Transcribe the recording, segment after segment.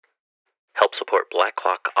support Black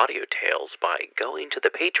Clock Audio Tales by going to the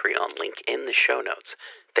Patreon link in the show notes.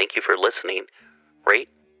 Thank you for listening. Rate,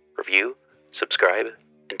 review, subscribe,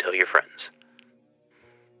 and tell your friends.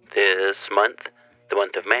 This month, the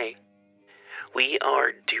month of May, we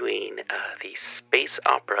are doing the space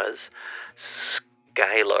operas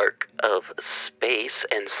Skylark of Space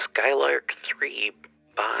and Skylark 3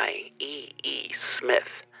 by E.E.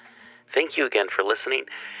 Smith. Thank you again for listening.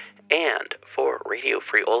 And for Radio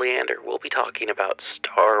Free Oleander, we'll be talking about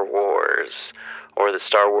Star Wars, or the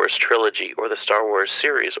Star Wars trilogy, or the Star Wars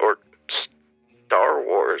series, or Star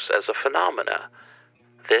Wars as a phenomena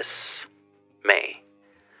this May.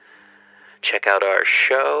 Check out our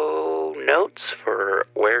show notes for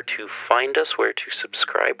where to find us, where to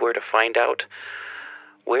subscribe, where to find out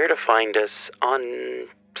where to find us on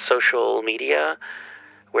social media,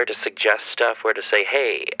 where to suggest stuff, where to say,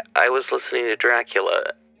 hey, I was listening to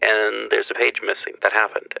Dracula, and there's a page missing. That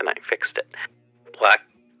happened, and I fixed it. Black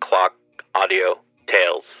Clock Audio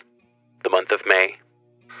Tales, the month of May.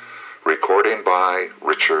 Recording by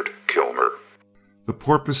Richard Kilmer. The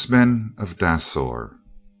Porpoise Men of Dasor.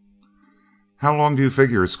 How long do you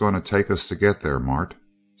figure it's going to take us to get there, Mart?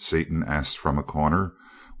 Seaton asked from a corner,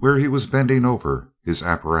 where he was bending over his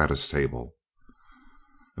apparatus table.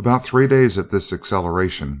 About 3 days at this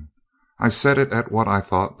acceleration. I set it at what I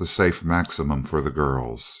thought the safe maximum for the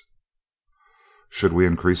girls. Should we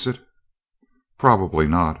increase it? Probably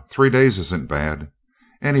not. 3 days isn't bad.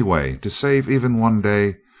 Anyway, to save even 1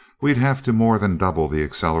 day, we'd have to more than double the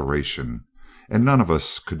acceleration, and none of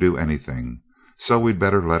us could do anything, so we'd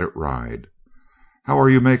better let it ride. How are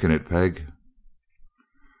you making it, Peg?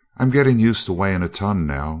 I'm getting used to weighing a ton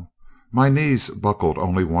now. My knees buckled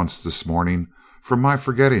only once this morning from my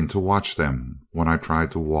forgetting to watch them when I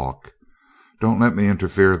tried to walk. Don't let me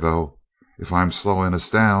interfere, though. If I'm slowing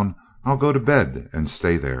us down, I'll go to bed and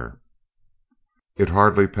stay there. It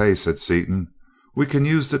hardly pays, said Seaton. We can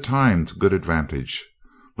use the time to good advantage.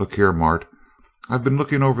 Look here, Mart. I've been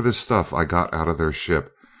looking over this stuff I got out of their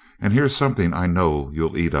ship, and here's something I know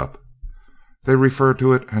you'll eat up. They refer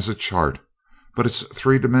to it as a chart, but it's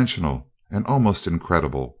three-dimensional and almost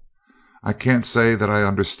incredible. I can't say that I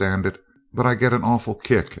understand it, but I get an awful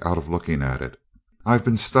kick out of looking at it. I've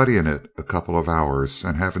been studying it a couple of hours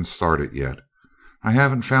and haven't started yet. I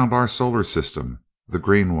haven't found our solar system, the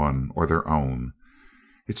green one, or their own.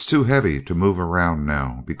 It's too heavy to move around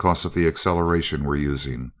now because of the acceleration we're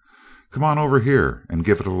using. Come on over here and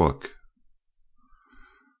give it a look.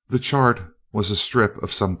 The chart was a strip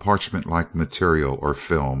of some parchment-like material or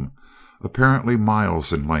film, apparently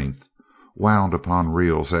miles in length, wound upon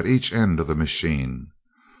reels at each end of the machine.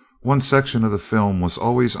 One section of the film was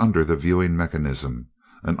always under the viewing mechanism,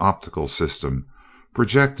 an optical system,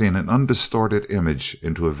 projecting an undistorted image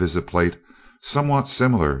into a visiplate somewhat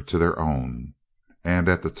similar to their own, and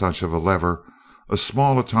at the touch of a lever, a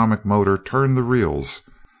small atomic motor turned the reels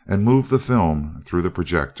and moved the film through the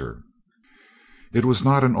projector. It was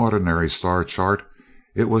not an ordinary star chart.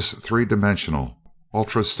 It was three-dimensional,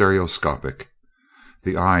 ultra-stereoscopic.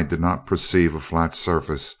 The eye did not perceive a flat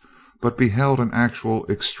surface, but beheld an actual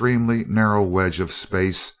extremely narrow wedge of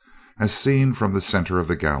space as seen from the center of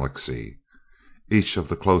the galaxy. Each of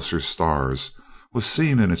the closer stars was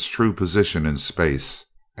seen in its true position in space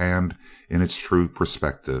and in its true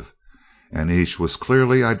perspective, and each was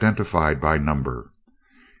clearly identified by number.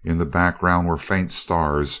 In the background were faint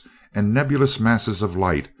stars and nebulous masses of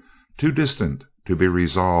light too distant to be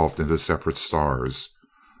resolved into separate stars,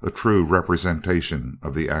 a true representation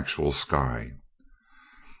of the actual sky.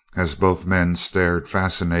 As both men stared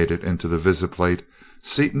fascinated into the visiplate,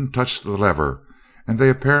 Seaton touched the lever, and they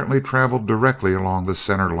apparently traveled directly along the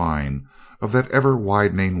center line of that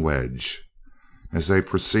ever-widening wedge. As they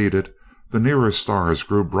proceeded, the nearer stars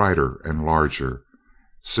grew brighter and larger,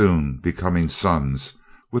 soon becoming suns,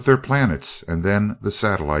 with their planets and then the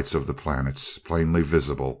satellites of the planets plainly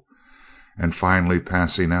visible, and finally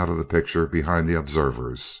passing out of the picture behind the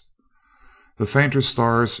observers. The fainter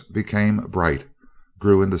stars became bright,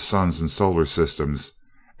 grew into suns and solar systems,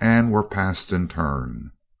 and were passed in turn.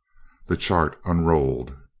 The chart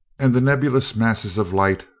unrolled, and the nebulous masses of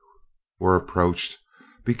light were approached,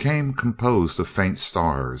 became composed of faint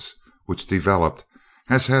stars, which developed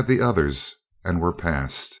as had the others, and were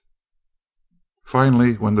passed.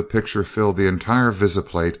 Finally, when the picture filled the entire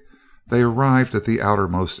visiplate, they arrived at the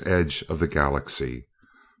outermost edge of the galaxy.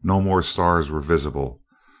 No more stars were visible.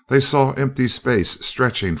 They saw empty space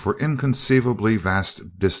stretching for inconceivably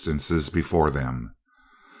vast distances before them.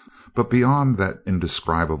 But beyond that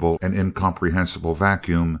indescribable and incomprehensible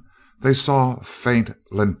vacuum, they saw faint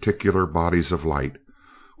lenticular bodies of light,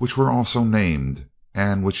 which were also named,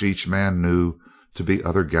 and which each man knew to be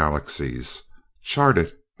other galaxies,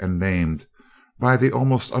 charted and named by the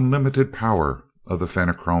almost unlimited power of the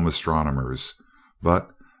Fenachrone astronomers, but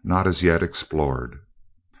not as yet explored.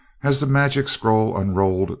 As the magic scroll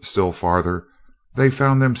unrolled still farther, they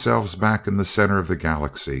found themselves back in the center of the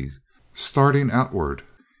galaxy, starting outward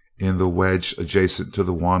in the wedge adjacent to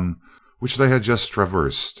the one which they had just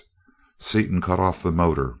traversed. Seaton cut off the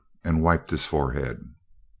motor and wiped his forehead.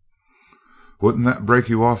 "Wouldn't that break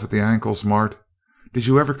you off at the ankles, Mart? Did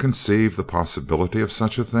you ever conceive the possibility of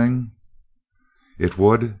such a thing?" "It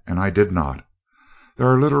would, and I did not. There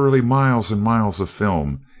are literally miles and miles of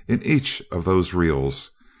film in each of those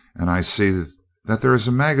reels, and I see that there is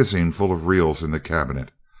a magazine full of reels in the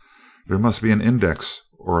cabinet. There must be an index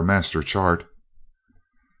or a master chart."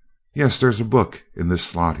 "Yes, there's a book in this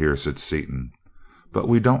slot here," said Seaton, "but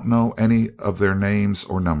we don't know any of their names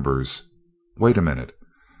or numbers. Wait a minute.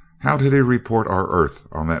 How did he report our Earth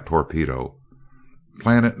on that torpedo?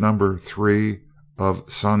 Planet number 3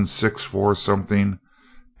 of Sun 64 something,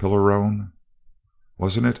 Pilarone,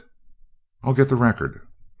 wasn't it? I'll get the record."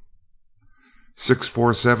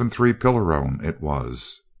 6473 Pilarone it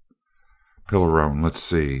was. Pilarone, let's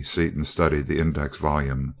see. Seaton studied the index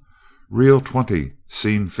volume. Reel 20,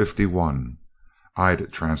 scene 51.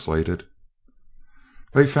 I'd translate it.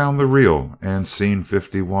 They found the reel, and scene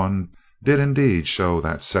 51 did indeed show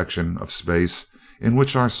that section of space in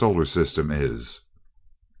which our solar system is.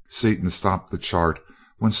 Seaton stopped the chart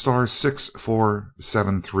when star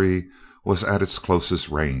 6473 was at its closest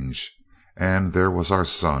range, and there was our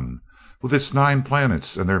sun, with its 9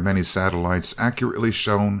 planets and their many satellites accurately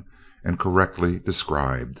shown and correctly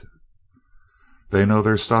described. "They know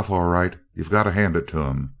their stuff, all right. You've got to hand it to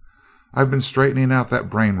 'em. I've been straightening out that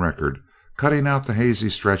brain record, cutting out the hazy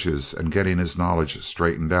stretches and getting his knowledge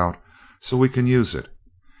straightened out so we can use it.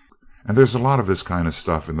 And there's a lot of this kind of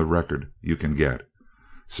stuff in the record you can get.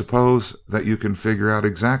 Suppose that you can figure out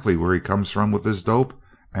exactly where he comes from with his dope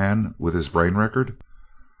and with his brain record?"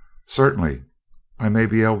 "Certainly. I may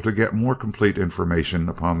be able to get more complete information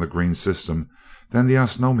upon the green system than the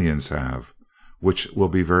Osnomians have, which will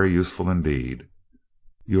be very useful indeed."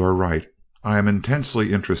 "You are right. I am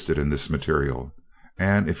intensely interested in this material,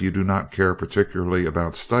 and if you do not care particularly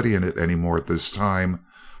about studying it any more at this time,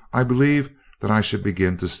 I believe that I should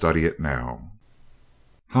begin to study it now."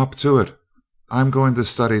 "Hop to it. I'm going to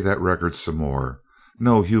study that record some more.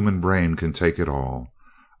 No human brain can take it all,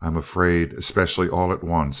 I'm afraid, especially all at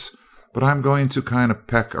once, but I'm going to kind of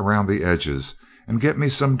peck around the edges and get me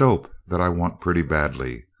some dope that I want pretty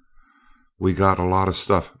badly. We got a lot of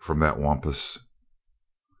stuff from that wampus."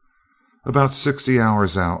 About 60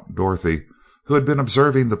 hours out, Dorothy, who had been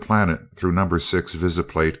observing the planet through number 6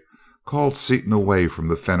 visiplate, called Seaton away from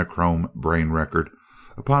the Fenachrone brain record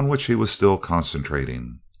upon which he was still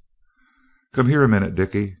concentrating. "Come here a minute,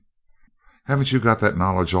 Dickie. Haven't you got that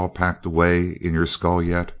knowledge all packed away in your skull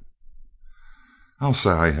yet?" "I'll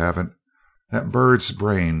say I haven't. That bird's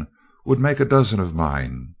brain would make a dozen of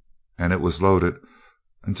mine, and it was loaded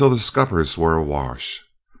until the scuppers were awash.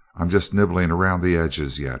 I'm just nibbling around the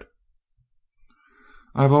edges yet."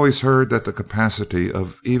 "I've always heard that the capacity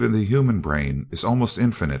of even the human brain is almost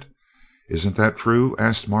infinite. Isn't that true?"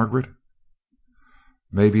 asked Margaret.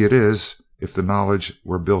 "Maybe it is, if the knowledge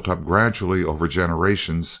were built up gradually over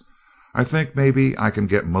generations. I think maybe I can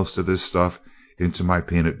get most of this stuff into my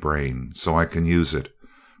peanut brain, so I can use it,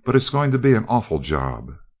 but it's going to be an awful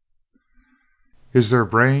job." "Is their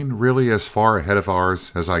brain really as far ahead of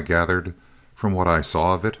ours as I gathered from what I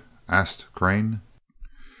saw of it?" asked Crane.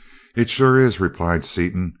 "It sure is," replied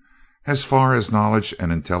Seaton, "as far as knowledge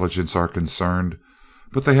and intelligence are concerned,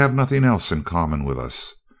 but they have nothing else in common with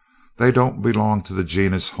us. They don't belong to the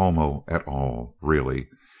genus Homo at all, really.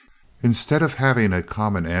 Instead of having a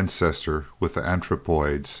common ancestor with the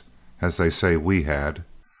anthropoids, as they say we had,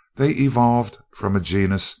 they evolved from a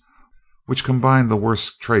genus which combined the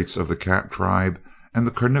worst traits of the cat tribe and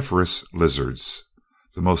the carnivorous lizards,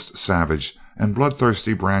 the most savage and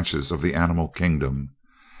bloodthirsty branches of the animal kingdom,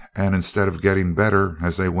 and instead of getting better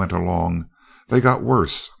as they went along, they got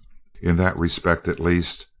worse, in that respect at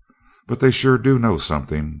least. But they sure do know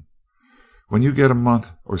something. When you get a month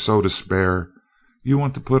or so to spare, you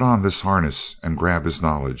want to put on this harness and grab his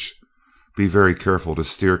knowledge. Be very careful to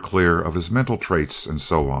steer clear of his mental traits and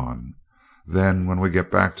so on. Then, when we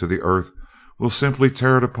get back to the Earth, we'll simply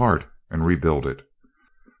tear it apart and rebuild it.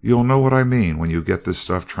 You'll know what I mean when you get this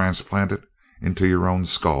stuff transplanted into your own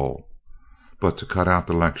skull. But to cut out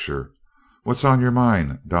the lecture, what's on your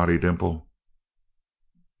mind, Dottie Dimple?"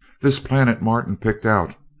 "This planet Martin picked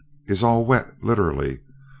out is all wet, literally.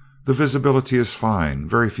 The visibility is fine,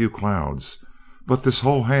 very few clouds, but this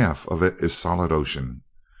whole half of it is solid ocean.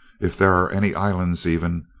 If there are any islands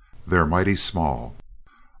even, they're mighty small."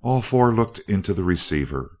 All four looked into the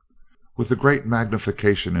receiver. With the great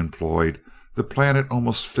magnification employed, the planet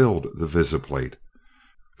almost filled the visiplate.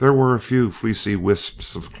 There were a few fleecy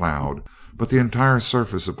wisps of cloud, but the entire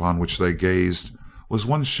surface upon which they gazed was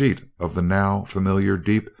one sheet of the now familiar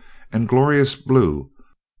deep and glorious blue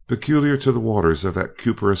peculiar to the waters of that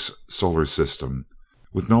cuprous solar system,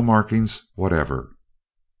 with no markings whatever.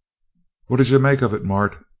 "What did you make of it,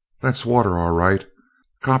 Mart?" "That's water, all right.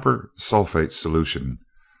 Copper sulfate solution,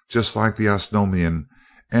 just like the Osnomian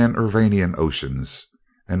and Urvanian oceans,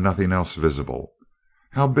 and nothing else visible.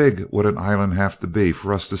 How big would an island have to be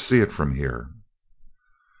for us to see it from here?"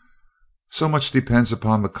 "So much depends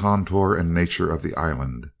upon the contour and nature of the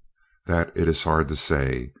island, that it is hard to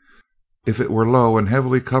say. If it were low and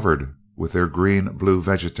heavily covered with their green blue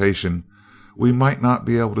vegetation, we might not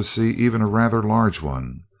be able to see even a rather large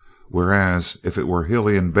one, whereas if it were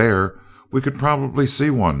hilly and bare, we could probably see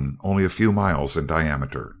one only a few miles in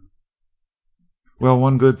diameter." "Well,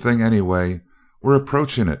 one good thing anyway, we're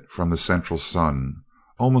approaching it from the central sun,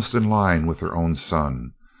 almost in line with their own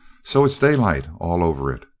sun, so it's daylight all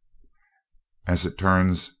over it. As it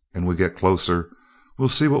turns and we get closer, we'll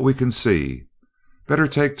see what we can see. Better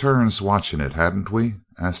take turns watching it, hadn't we?"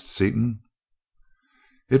 asked Seaton.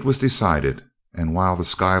 It was decided, and while the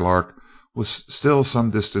Skylark was still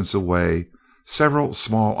some distance away, several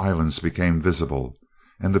small islands became visible,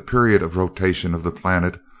 and the period of rotation of the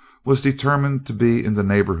planet was determined to be in the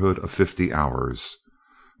neighborhood of 50 hours.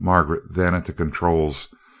 Margaret, then at the controls,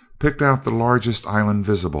 picked out the largest island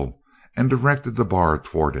visible and directed the bar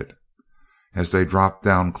toward it. As they dropped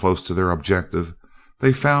down close to their objective,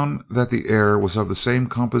 they found that the air was of the same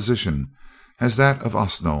composition as that of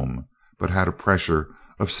Osnome, but had a pressure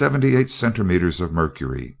of 78 centimeters of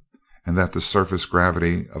mercury, and that the surface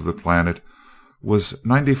gravity of the planet was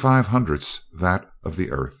 95 hundredths that of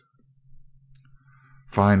the earth.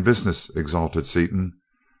 "Fine business," exulted Seaton.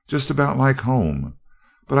 "Just about like home.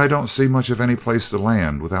 But I don't see much of any place to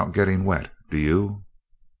land without getting wet, do you?"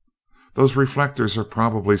 "Those reflectors are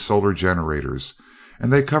probably solar generators,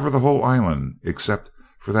 and they cover the whole island except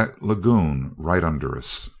for that lagoon right under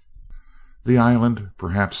us." The island,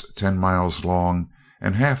 perhaps 10 miles long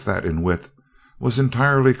and half that in width, was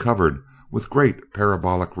entirely covered with great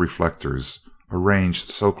parabolic reflectors arranged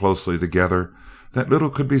so closely together that little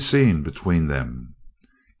could be seen between them.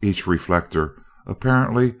 Each reflector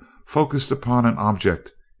apparently focused upon an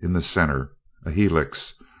object in the center, a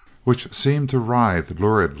helix, which seemed to writhe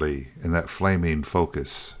luridly in that flaming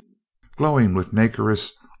focus, glowing with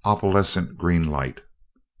nacreous opalescent green light.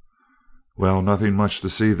 "Well, nothing much to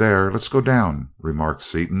see there. Let's go down," remarked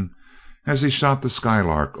Seaton, as he shot the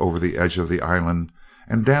Skylark over the edge of the island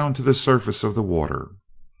and down to the surface of the water.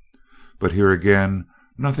 But here again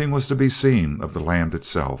nothing was to be seen of the land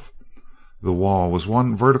itself. The wall was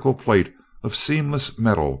one vertical plate of seamless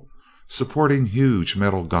metal, supporting huge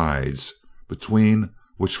metal guides, between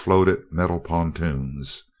which floated metal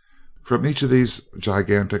pontoons. From each of these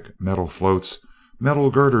gigantic metal floats,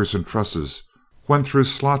 metal girders and trusses went through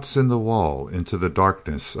slots in the wall into the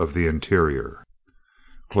darkness of the interior.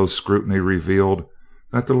 Close scrutiny revealed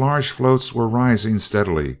that the large floats were rising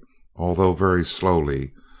steadily, although very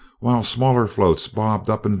slowly, while smaller floats bobbed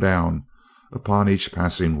up and down upon each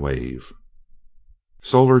passing wave.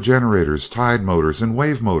 "Solar generators, tide motors, and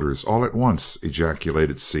wave motors all at once,"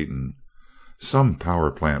 ejaculated Seaton. "Some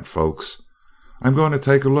power plant, folks. I'm going to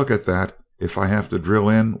take a look at that if I have to drill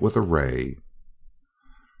in with a ray."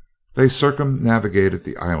 They circumnavigated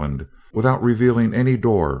the island without revealing any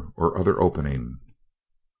door or other opening.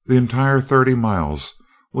 The entire 30 miles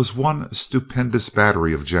was one stupendous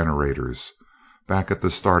battery of generators. Back at the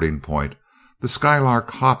starting point, the Skylark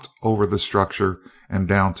hopped over the structure and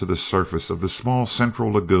down to the surface of the small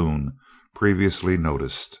central lagoon previously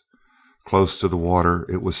noticed. Close to the water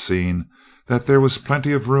it was seen that there was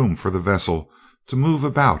plenty of room for the vessel to move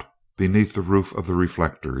about beneath the roof of the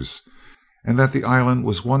reflectors, and that the island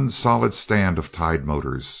was one solid stand of tide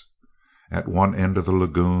motors. At one end of the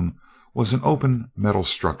lagoon was an open metal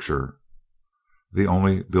structure, the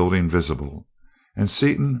only building visible, and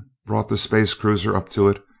Seaton brought the space cruiser up to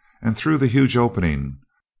it and through the huge opening.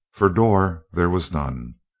 For door there was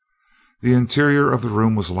none. The interior of the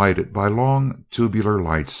room was lighted by long tubular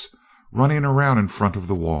lights running around in front of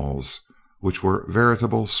the walls, which were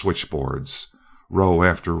veritable switchboards. Row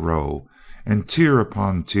after row and tier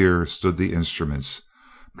upon tier stood the instruments,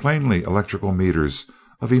 plainly electrical meters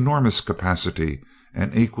of enormous capacity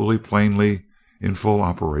and equally plainly in full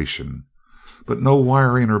operation, but no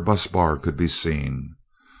wiring or bus bar could be seen.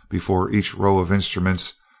 Before each row of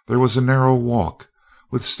instruments there was a narrow walk,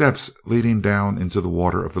 with steps leading down into the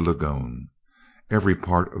water of the lagoon. Every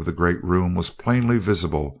part of the great room was plainly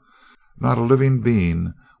visible. Not a living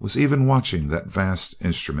being was even watching that vast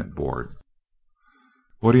instrument board.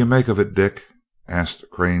 "What do you make of it, Dick?" asked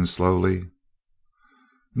Crane slowly.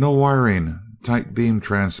 "No wiring, tight beam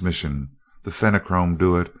transmission. The Fenachrone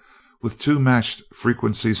do it, with two matched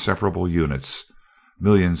frequency separable units.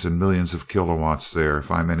 Millions and millions of kilowatts there, if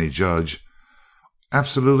I'm any judge.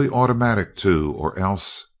 Absolutely automatic, too, or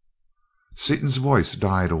else—" Seaton's voice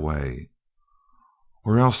died away.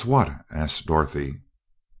 "Or else what?" asked Dorothy.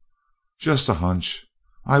 "Just a hunch.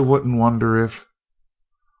 I wouldn't wonder if—"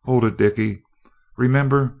 "Hold it, Dickie.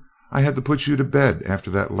 Remember, I had to put you to bed after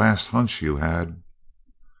that last hunch you had."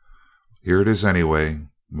 "Here it is, anyway.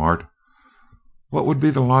 Mart, what would be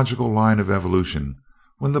the logical line of evolution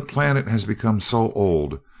when the planet has become so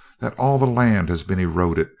old that all the land has been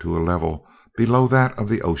eroded to a level below that of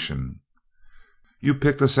the ocean? You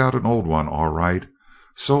picked us out an old one, all right,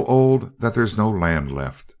 so old that there's no land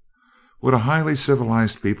left. Would a highly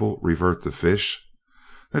civilized people revert to fish?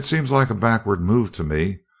 That seems like a backward move to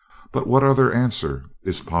me, but what other answer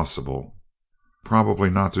is possible? Probably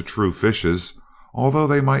not to true fishes, although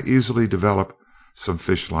they might easily develop some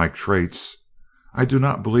fish-like traits. I do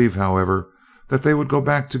not believe, however, that they would go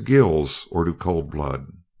back to gills or to cold blood."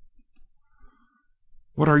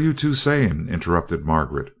 "What are you two saying?" interrupted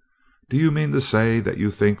Margaret. "Do you mean to say that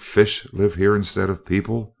you think fish live here instead of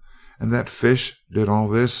people, and that fish did all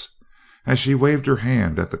this?" as she waved her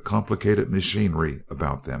hand at the complicated machinery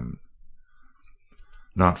about them.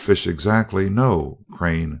 "Not fish exactly, no."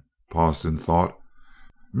 Crane paused in thought.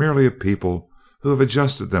 "Merely a people who have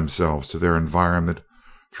adjusted themselves to their environment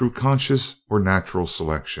through conscious or natural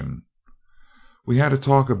selection. We had a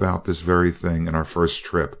talk about this very thing in our first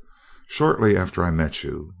trip, shortly after I met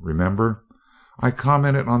you. Remember? I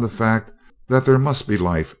commented on the fact that there must be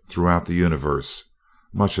life throughout the universe,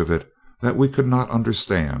 much of it that we could not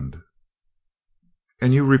understand.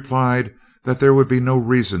 And you replied that there would be no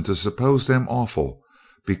reason to suppose them awful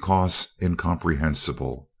because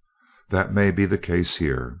incomprehensible. That may be the case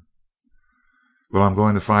here." "Well, I'm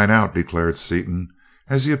going to find out," declared Seaton,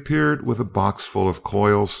 as he appeared with a box full of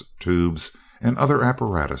coils, tubes, and other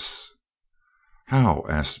apparatus. "How?"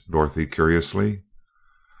 asked Dorothy curiously.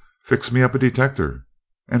 "Fix me up a detector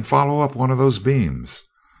and follow up one of those beams.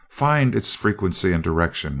 Find its frequency and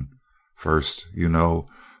direction first, you know,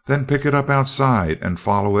 then pick it up outside and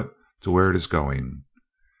follow it to where it is going.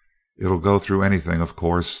 It'll go through anything, of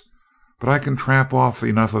course, but I can trap off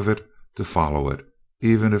enough of it to follow it,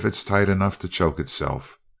 even if it's tight enough to choke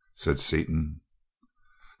itself," said Seaton.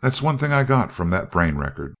 "That's one thing I got from that brain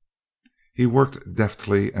record." He worked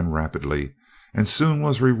deftly and rapidly, and soon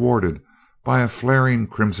was rewarded by a flaring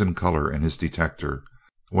crimson color in his detector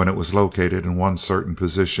when it was located in one certain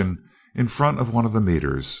position in front of one of the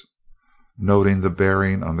meters. Noting the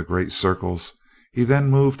bearing on the great circles, he then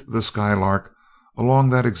moved the Skylark along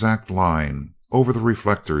that exact line, over the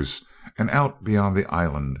reflectors, and out beyond the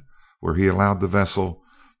island, where he allowed the vessel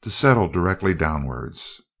to settle directly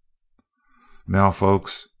downwards. "Now,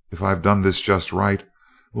 folks, if I've done this just right,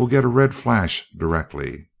 we'll get a red flash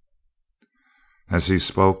directly." As he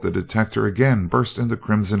spoke, the detector again burst into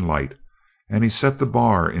crimson light, and he set the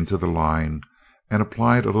bar into the line and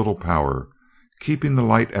applied a little power, keeping the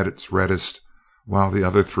light at its reddest while the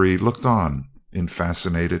other three looked on in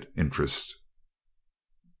fascinated interest.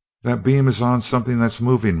 "That beam is on something that's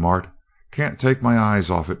moving, Mart. Can't take my eyes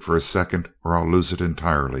off it for a second or I'll lose it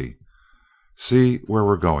entirely. See where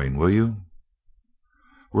we're going, will you?"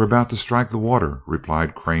 "We're about to strike the water,"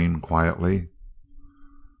 replied Crane quietly.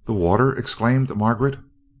 "The water?" exclaimed Margaret.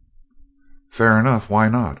 "Fair enough. Why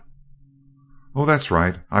not?" "Oh, that's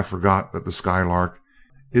right. I forgot that the Skylark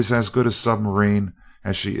is as good a submarine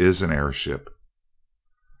as she is an airship."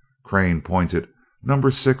 Crane pointed number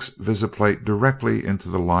 6 visiplate directly into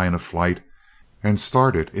the line of flight and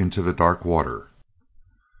started into the dark water.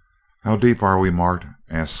 "How deep are we, Mart?"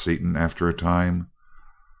 asked Seaton after a time.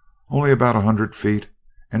 "Only about 100 feet,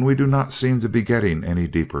 and we do not seem to be getting any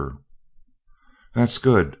deeper." "That's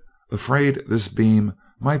good. Afraid this beam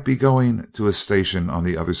might be going to a station on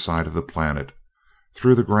the other side of the planet,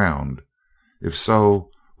 through the ground. If so,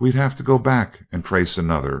 we'd have to go back and trace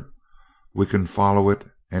another. We can follow it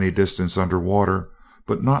any distance under water,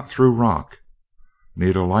 but not through rock.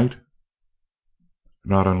 Need a light?"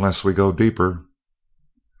 "Not unless we go deeper."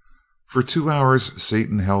 For 2 hours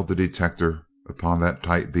Seaton held the detector upon that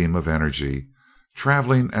tight beam of energy,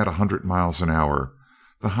 traveling at 100 miles an hour,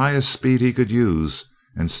 the highest speed he could use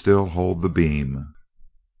and still hold the beam.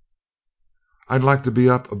 "I'd like to be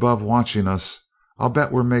up above watching us. I'll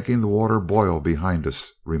bet we're making the water boil behind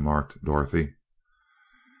us," remarked Dorothy.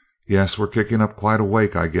 "Yes, we're kicking up quite a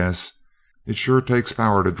wake, I guess. It sure takes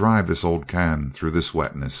power to drive this old can through this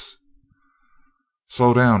wetness."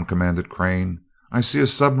 "Slow down," commanded Crane. "I see a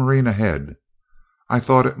submarine ahead. I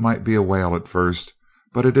thought it might be a whale at first,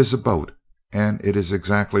 but it is a boat, and it is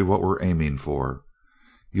exactly what we're aiming for.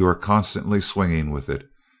 You are constantly swinging with it.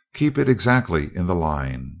 Keep it exactly in the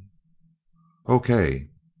line." "O.K."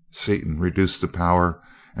 Seaton reduced the power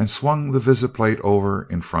and swung the visiplate over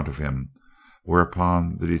in front of him,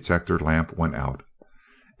 whereupon the detector lamp went out.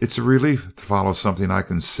 "It's a relief to follow something I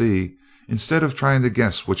can see instead of trying to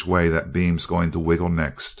guess which way that beam's going to wiggle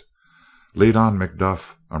next. Lead on,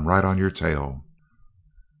 Macduff. I'm right on your tail."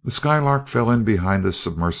 The Skylark fell in behind the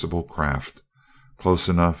submersible craft, close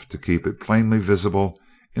enough to keep it plainly visible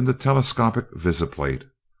in the telescopic visiplate.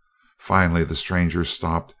 Finally the stranger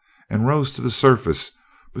stopped and rose to the surface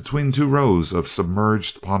between two rows of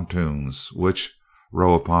submerged pontoons, which,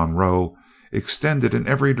 row upon row, extended in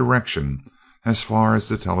every direction as far as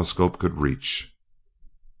the telescope could reach.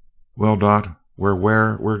 "Well, Dot, we're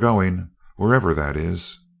where we're going, wherever that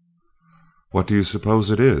is." "What do you suppose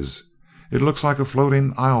it is? It looks like a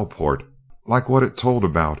floating isle port, like what it told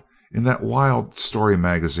about in that wild story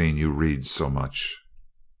magazine you read so much."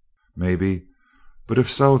 "Maybe, but if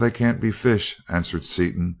so they can't be fish," answered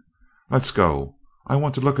Seaton. "Let's go. I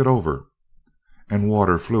want to look it over." And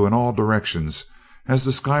water flew in all directions as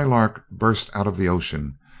the Skylark burst out of the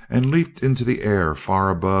ocean and leaped into the air far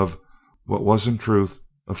above what was in truth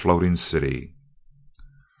a floating city.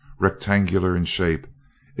 Rectangular in shape,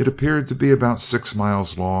 it appeared to be about 6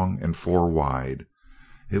 miles long and 4 wide.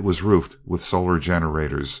 It was roofed with solar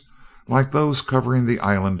generators, like those covering the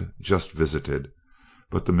island just visited,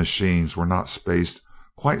 but the machines were not spaced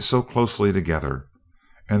quite so closely together,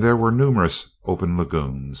 and there were numerous open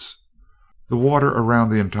lagoons. The water around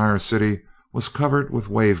the entire city was covered with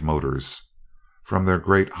wave motors. From their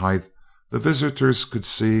great height the visitors could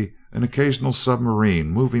see an occasional submarine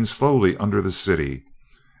moving slowly under the city,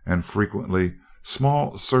 and frequently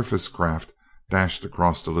small surface craft dashed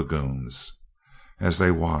across the lagoons. As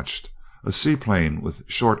they watched, a seaplane with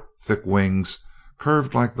short, thick wings,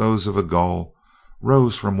 curved like those of a gull,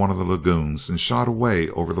 rose from one of the lagoons and shot away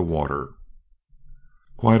over the water.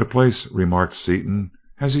 "Quite a place," remarked Seaton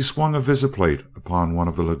as he swung a visiplate upon one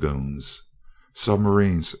of the lagoons.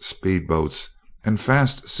 "Submarines, speedboats, and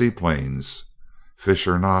fast seaplanes. Fish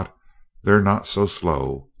or not, they're not so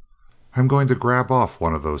slow. I'm going to grab off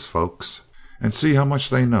one of those folks and see how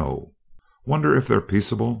much they know. Wonder if they're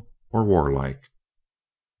peaceable or warlike."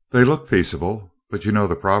 "They look peaceable, but you know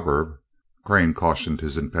the proverb," Crane cautioned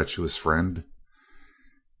his impetuous friend.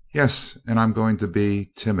 "Yes, and I'm going to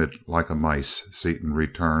be timid like a mice," Seaton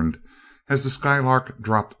returned as the Skylark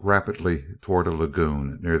dropped rapidly toward a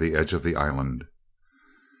lagoon near the edge of the island.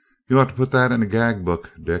 "You ought to put that in a gag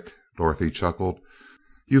book, Dick," Dorothy chuckled.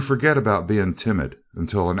 "You forget about being timid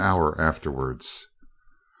until an hour afterwards.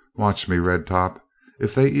 Watch me, Red Top.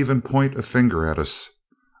 If they even point a finger at us,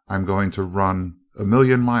 I'm going to run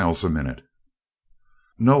 1,000,000 miles a minute."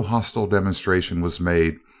 No hostile demonstration was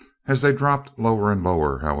made as they dropped lower and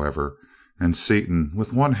lower, however, and Seaton,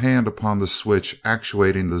 with one hand upon the switch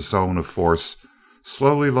actuating the zone of force,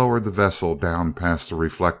 slowly lowered the vessel down past the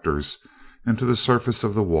reflectors and to the surface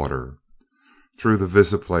of the water. Through the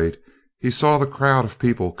visiplate he saw the crowd of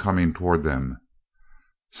people coming toward them,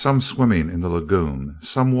 some swimming in the lagoon,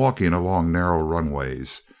 some walking along narrow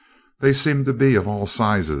runways. They seemed to be of all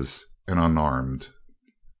sizes and unarmed.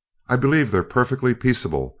 "I believe they're perfectly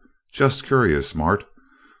peaceable. Just curious, Mart.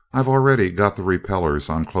 I've already got the repellers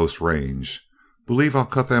on close range. Believe I'll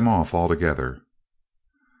cut them off altogether."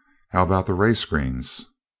 "How about the ray screens?"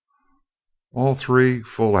 "All 3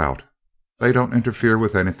 full out. They don't interfere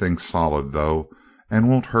with anything solid, though, and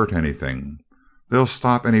won't hurt anything. They'll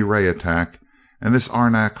stop any ray attack, and this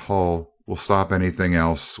arenak hull will stop anything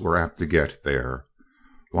else we're apt to get there.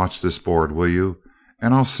 Watch this board, will you,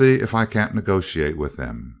 and I'll see if I can't negotiate with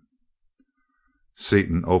them."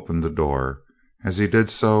 Seaton opened the door. As he did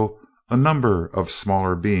so, a number of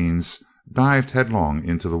smaller beings dived headlong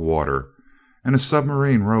into the water, and a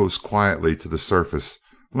submarine rose quietly to the surface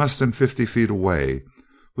less than 50 feet away,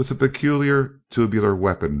 with a peculiar tubular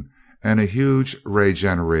weapon and a huge ray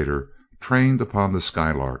generator trained upon the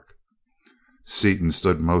Skylark. Seaton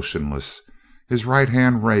stood motionless, his right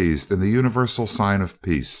hand raised in the universal sign of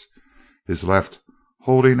peace, his left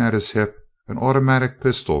holding at his hip an automatic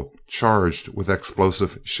pistol charged with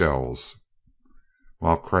explosive shells,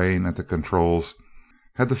 while Crane at the controls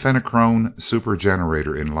had the Fenachrone super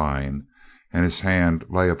generator in line, and his hand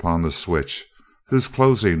lay upon the switch, whose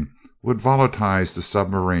closing would volatilize the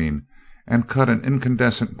submarine and cut an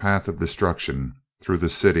incandescent path of destruction through the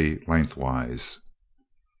city lengthwise.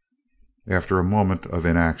 After a moment of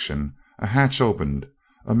inaction, a hatch opened,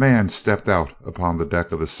 a man stepped out upon the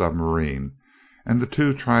deck of the submarine, and the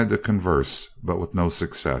two tried to converse, but with no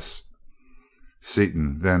success.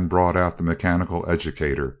 Seaton then brought out the mechanical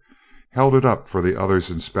educator, held it up for the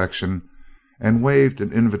other's inspection, and waved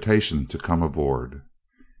an invitation to come aboard.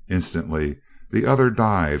 Instantly the other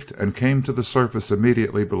dived and came to the surface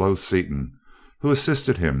immediately below Seaton, who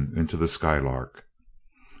assisted him into the Skylark.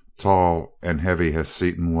 Tall and heavy as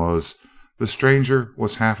Seaton was, the stranger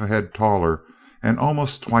was half a head taller and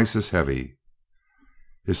almost twice as heavy.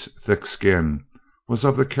 His thick skin was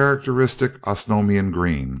of the characteristic Osnomian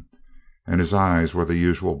green, and his eyes were the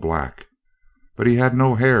usual black, but he had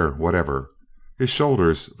no hair whatever. His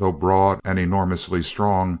shoulders, though broad and enormously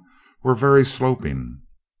strong, were very sloping,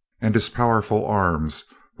 and his powerful arms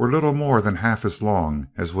were little more than half as long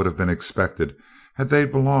as would have been expected had they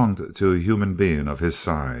belonged to a human being of his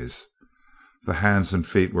size. The hands and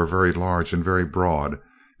feet were very large and very broad,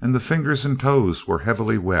 and the fingers and toes were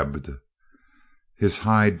heavily webbed. His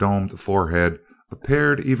high domed forehead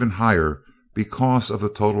appeared even higher because of the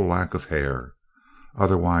total lack of hair.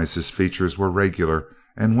 Otherwise his features were regular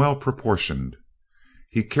and well proportioned.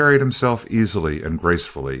 He carried himself easily and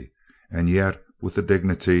gracefully, and yet with the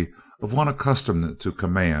dignity of one accustomed to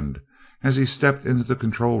command, as he stepped into the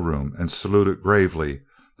control room and saluted gravely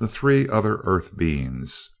the three other earth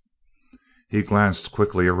beings. He glanced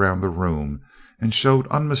quickly around the room and showed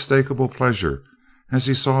unmistakable pleasure as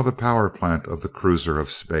he saw the power plant of the cruiser of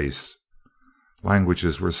space.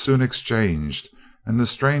 Languages were soon exchanged, and the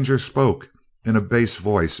stranger spoke in a bass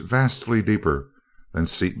voice vastly deeper than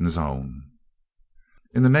Seaton's own.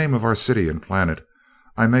 "In the name of our city and planet,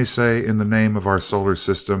 I may say in the name of our solar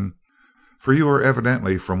system, for you are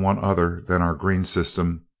evidently from one other than our green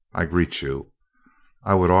system, I greet you.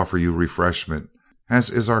 I would offer you refreshment, as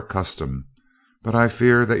is our custom, but I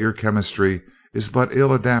fear that your chemistry is but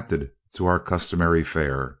ill adapted to our customary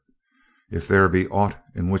fare. If there be aught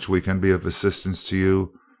in which we can be of assistance to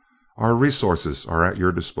you, our resources are at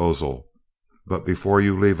your disposal, but before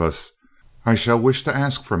you leave us, I shall wish to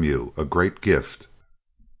ask from you a great gift."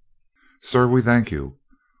 "Sir, we thank you.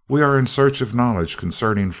 We are in search of knowledge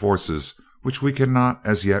concerning forces which we cannot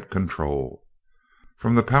as yet control.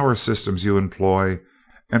 From the power systems you employ,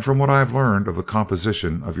 and from what I have learned of the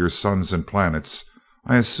composition of your suns and planets,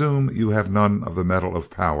 I assume you have none of the metal of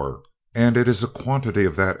power, and it is a quantity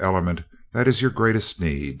of that element that is your greatest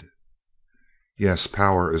need." "Yes,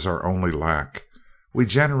 power is our only lack. We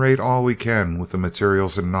generate all we can with the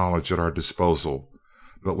materials and knowledge at our disposal,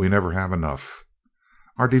 but we never have enough.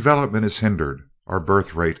 Our development is hindered. Our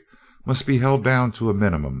birth rate must be held down to a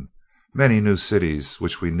minimum. Many new cities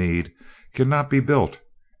which we need cannot be built,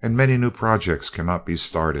 and many new projects cannot be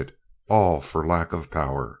started, all for lack of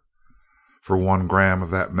power. For 1 gram of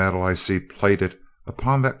that metal I see plated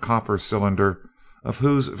upon that copper cylinder, of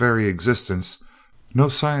whose very existence no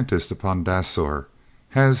scientist upon Dasor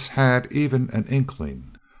has had even an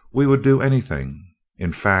inkling, we would do anything.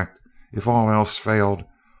 In fact, if all else failed,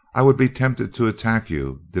 I would be tempted to attack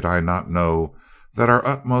you did I not know that our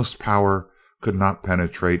utmost power could not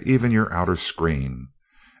penetrate even your outer screen,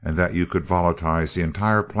 and that you could volatilize the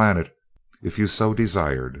entire planet if you so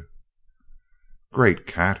desired." "Great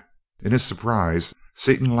cat!" In his surprise,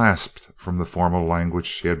 Seaton lapsed from the formal language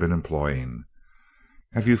he had been employing.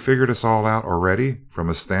 "Have you figured us all out already from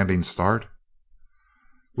a standing start?"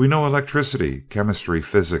 "We know electricity, chemistry,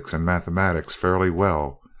 physics, and mathematics fairly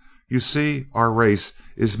well. You see, our race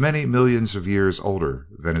is many millions of years older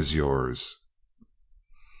than is yours."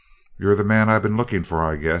 "You're the man I've been looking for,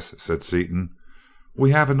 I guess," said Seaton. "We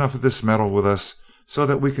have enough of this metal with us so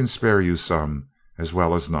that we can spare you some, as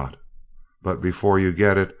well as not. But before you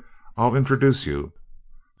get it, I'll introduce you.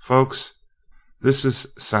 Folks, this is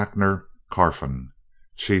Sacner Carfon,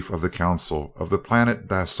 chief of the council of the planet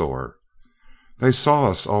Dasor. They saw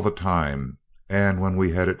us all the time, and when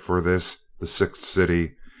we headed for this, the 6th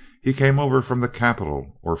city, he came over from the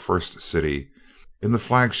capital, or first city, in the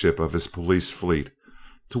flagship of his police fleet,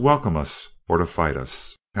 to welcome us or to fight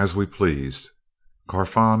us, as we pleased.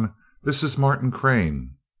 Carfon, this is Martin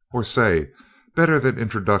Crane. Or say, better than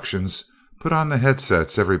introductions, put on the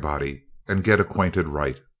headsets, everybody, and get acquainted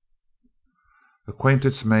right."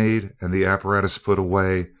 Acquaintance made and the apparatus put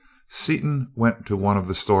away, Seaton went to one of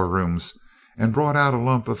the storerooms and brought out a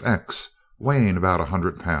lump of X weighing about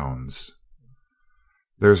 100 pounds.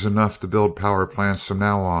 "There's enough to build power plants from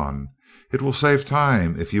now on. It will save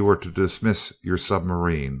time if you were to dismiss your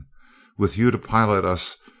submarine, with you to pilot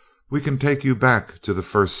us We can take you back to the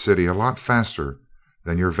first city a lot faster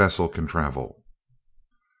than your vessel can travel."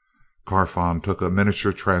 Carfon took a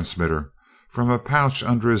miniature transmitter from a pouch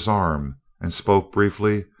under his arm and spoke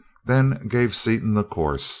briefly, then gave Seaton the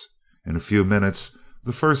course. In a few minutes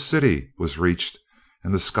the first city was reached,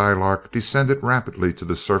 and the Skylark descended rapidly to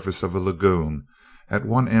the surface of a lagoon at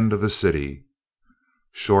one end of the city.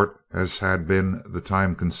 Short as had been the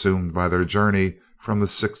time consumed by their journey from the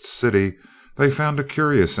sixth city, they found a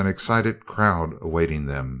curious and excited crowd awaiting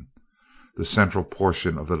them. The central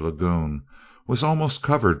portion of the lagoon was almost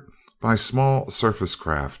covered by small surface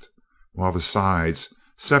craft, while the sides,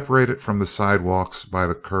 separated from the sidewalks by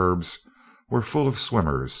the curbs, were full of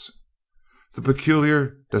swimmers. The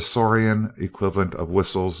peculiar Dasorian equivalent of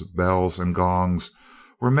whistles, bells, and gongs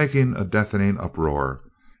were making a deafening uproar,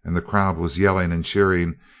 and the crowd was yelling and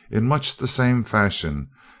cheering in much the same fashion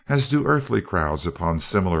as do earthly crowds upon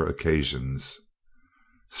similar occasions.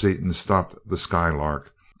 Seaton stopped the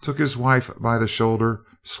Skylark, took his wife by the shoulder,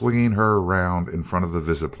 swinging her around in front of the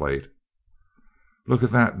visiplate. "Look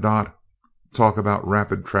at that, Dot. Talk about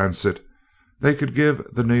rapid transit. They could give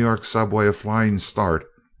the New York subway a flying start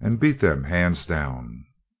and beat them hands down."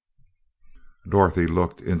 Dorothy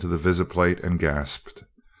looked into the visiplate and gasped.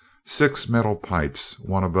 6 metal pipes,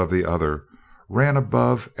 one above the other, ran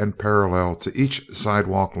above and parallel to each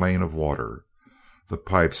sidewalk lane of water. The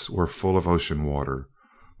pipes were full of ocean water,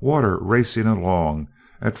 water racing along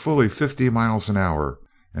at fully 50 miles an hour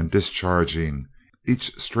and discharging,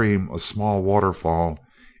 each stream a small waterfall,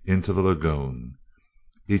 into the lagoon.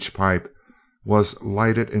 Each pipe was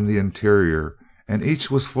lighted in the interior, and each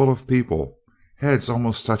was full of people, heads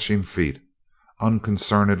almost touching feet,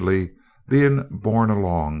 unconcernedly being borne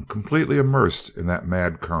along, completely immersed in that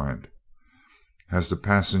mad current. As the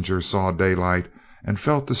passenger saw daylight and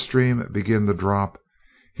felt the stream begin to drop,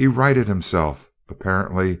 he righted himself,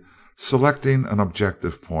 apparently selecting an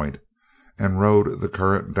objective point, and rode the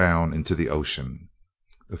current down into the ocean.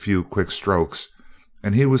 A few quick strokes,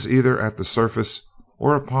 and he was either at the surface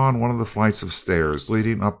or upon one of the flights of stairs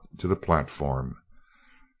leading up to the platform.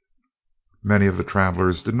 Many of the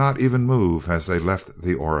travelers did not even move as they left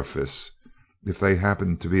the orifice. If they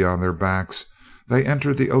happened to be on their backs, they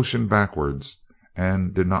entered the ocean backwards,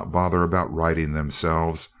 and did not bother about righting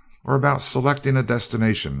themselves or about selecting a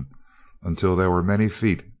destination until they were many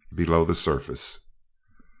feet below the surface.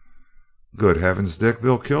 "Good heavens, Dick,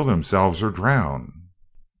 they'll kill themselves or drown."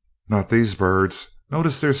 "Not these birds.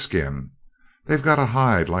 Notice their skin. They've got a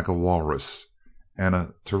hide like a walrus, and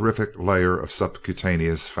a terrific layer of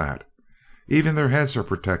subcutaneous fat. Even their heads are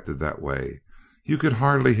protected that way. You could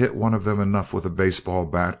hardly hit one of them enough with a baseball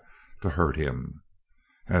bat to hurt him.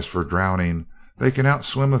 As for drowning, they can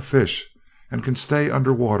outswim a fish, and can stay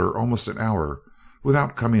under water almost an hour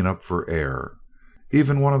without coming up for air.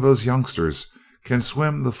 Even one of those youngsters can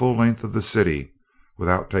swim the full length of the city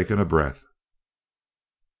without taking a breath."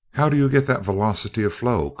 "How do you get that velocity of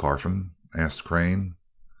flow, Carfon?" asked Crane.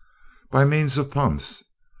 "By means of pumps.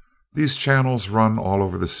 These channels run all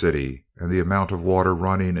over the city, and the amount of water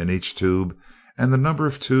running in each tube and the number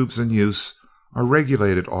of tubes in use are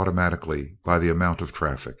regulated automatically by the amount of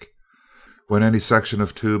traffic. When any section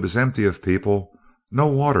of tube is empty of people, no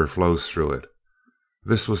water flows through it.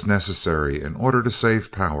 This was necessary in order to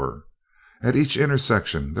save power. At each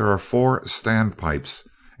intersection there are 4 standpipes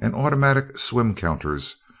and automatic swim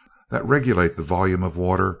counters that regulate the volume of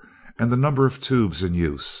water and the number of tubes in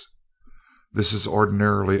use. This is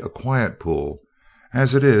ordinarily a quiet pool,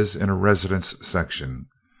 as it is in a residence section,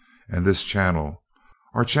 and this channel,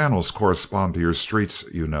 our channels correspond to your streets,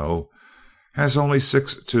 you know, has only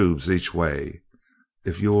 6 tubes each way.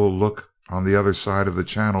 If you will look on the other side of the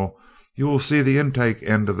channel, you will see the intake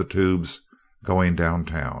end of the tubes going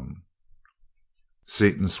downtown."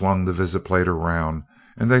 Seaton swung the visiplate around,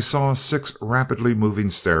 and they saw 6 rapidly moving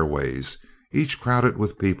stairways, each crowded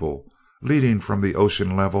with people, leading from the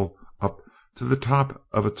ocean level up to the top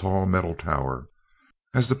of a tall metal tower.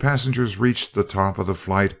 As the passengers reached the top of the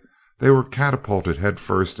flight, they were catapulted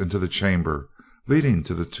headfirst into the chamber leading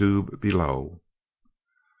to the tube below.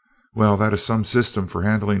 "Well, that is some system for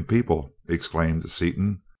handling people," exclaimed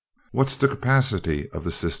Seaton. "What's the capacity of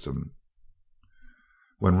the system?"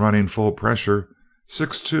 "When running full pressure,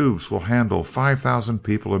 6 tubes will handle 5,000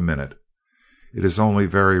 people a minute. It is only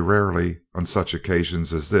very rarely, on such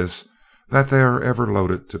occasions as this, that they are ever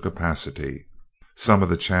loaded to capacity. Some of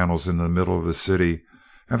the channels in the middle of the city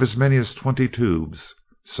have as many as 20 tubes,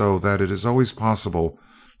 so that it is always possible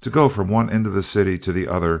to go from one end of the city to the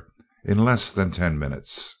other in less than 10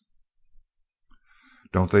 minutes.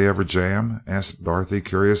 "Don't they ever jam?" asked Dorothy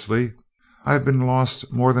curiously. "I have been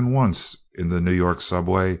lost more than once in the New York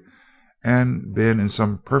subway, and been in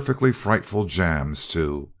some perfectly frightful jams,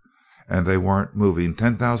 too. And they weren't moving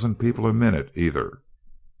 10,000 people a minute, either.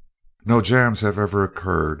 No jams have ever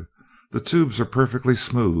occurred. The tubes are perfectly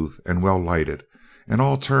smooth and well lighted, and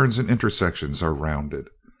all turns and intersections are rounded.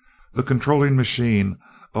 The controlling machine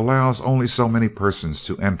allows only so many persons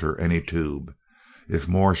to enter any tube. If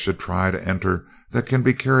more should try to enter that can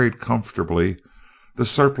be carried comfortably, the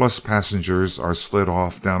surplus passengers are slid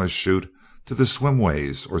off down a chute to the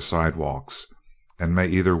swimways or sidewalks, and may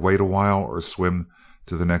either wait a while or swim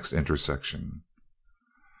to the next intersection.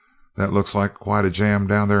 "That looks like quite a jam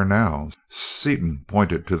down there now." Seaton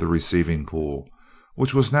pointed to the receiving pool,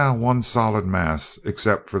 which was now one solid mass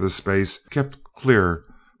except for the space kept clear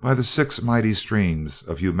by the 6 mighty streams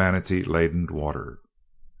of humanity-laden water.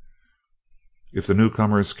 "If the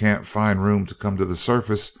newcomers can't find room to come to the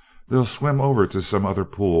surface, they'll swim over to some other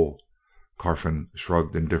pool." Carfon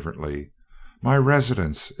shrugged indifferently. "My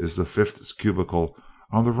residence is the 5th cubicle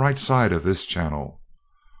on the right side of this channel.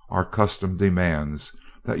 Our custom demands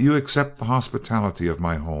that you accept the hospitality of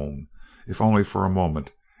my home, if only for a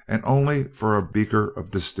moment, and only for a beaker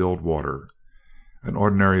of distilled water. An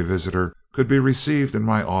ordinary visitor could be received in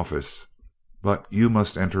my office, but you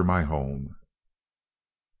must enter my home."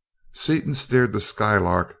 Seaton steered the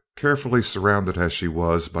Skylark, carefully surrounded as she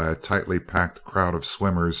was by a tightly packed crowd of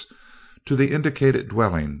swimmers, to the indicated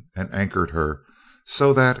dwelling, and anchored her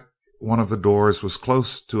so that one of the doors was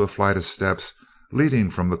close to a flight of steps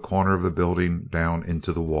leading from the corner of the building down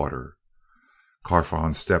into the water.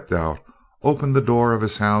 Carfon stepped out, opened the door of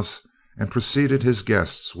his house, and preceded his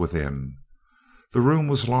guests within. The room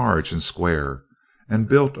was large and square, and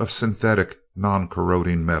built of synthetic,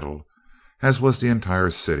 non-corroding metal, as was the entire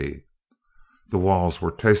city. The walls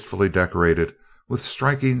were tastefully decorated with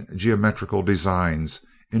striking geometrical designs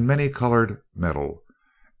in many-colored metal,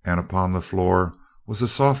 and upon the floor was a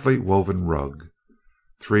softly woven rug.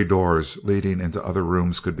 3 doors leading into other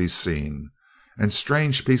rooms could be seen, and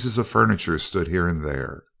strange pieces of furniture stood here and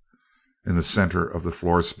there. In the center of the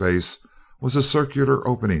floor space was a circular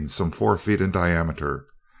opening some 4 feet in diameter,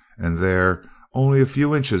 and there, only a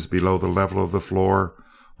few inches below the level of the floor,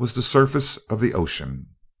 was the surface of the ocean.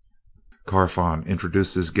 Carfon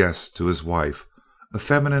introduced his guest to his wife, a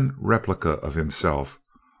feminine replica of himself,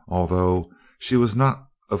 although she was not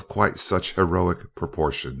of quite such heroic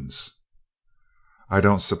proportions. "I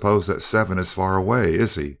don't suppose that Seven is far away,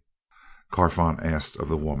 is he?" Carfon asked of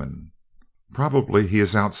the woman. "Probably he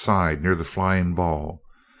is outside near the flying ball.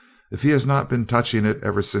 If he has not been touching it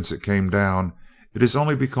ever since it came down, it is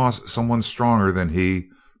only because someone stronger than he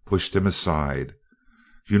pushed him aside.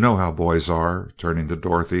 You know how boys are," turning to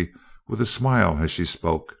Dorothy with a smile as she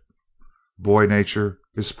spoke. "Boy nature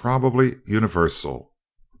is probably universal."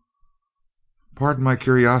 "Pardon my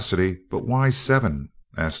curiosity, but why 7?"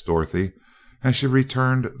 asked Dorothy, as she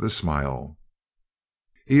returned the smile.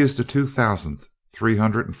 "He is the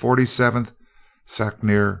 2,347th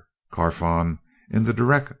Sacner Carfon in the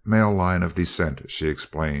direct male line of descent," she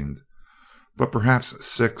explained. "But perhaps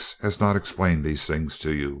 6 has not explained these things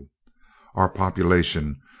to you. Our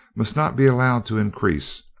population must not be allowed to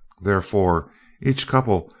increase, therefore each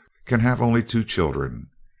couple can have only 2 children.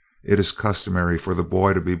 It is customary for the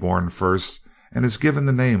boy to be born first and is given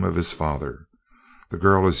the name of his father. The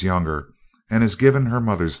girl is younger and is given her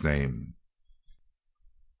mother's name."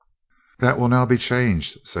 "That will now be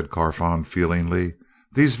changed," said Carfon feelingly.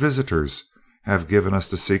 "These visitors have given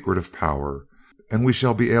us the secret of power, and we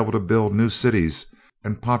shall be able to build new cities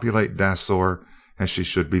and populate Dasor as she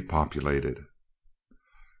should be populated."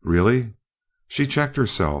 "Really?" She checked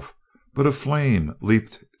herself, but a flame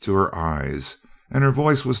leaped to her eyes, and her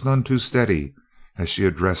voice was none too steady as she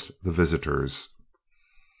addressed the visitors.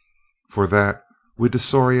 "For that we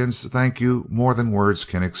Dasorians thank you more than words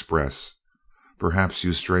can express. Perhaps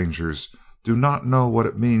you strangers do not know what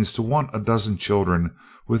it means to want a dozen children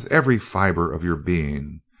with every fiber of your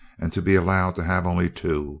being, and to be allowed to have only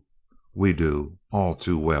 2. We do, all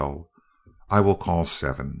too well. I will call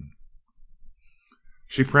 7.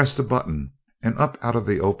 She pressed a button, and up out of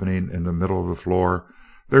the opening in the middle of the floor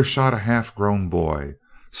there shot a half-grown boy,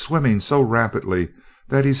 swimming so rapidly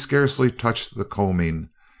that he scarcely touched the combing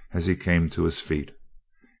as he came to his feet.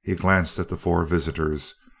 He glanced at the 4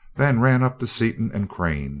 visitors, then ran up to Seaton and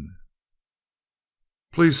Crane.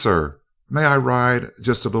 "Please, sir, may I ride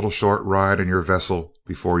just a little short ride in your vessel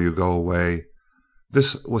before you go away?"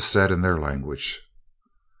 This was said in their language.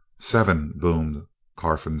 "7," boomed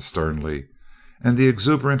Carfon sternly, and the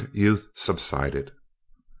exuberant youth subsided.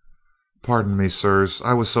 "Pardon me, sirs,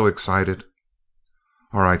 I was so excited."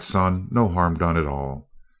 "All right, son, no harm done at all.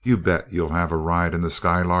 You bet you'll have a ride in the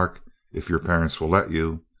Skylark, if your parents will let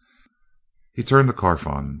you." He turned to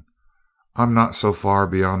Carfon. "I'm not so far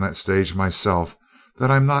beyond that stage myself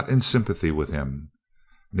that I'm not in sympathy with him.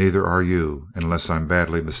 Neither are you, unless I'm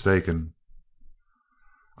badly mistaken."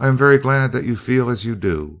 "I am very glad that you feel as you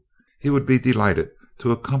do. He would be delighted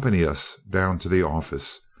to accompany us down to the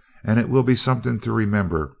office, and it will be something to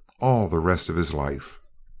remember all the rest of his life."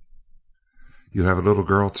 "You have a little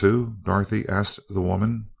girl, too?" Dorothy asked the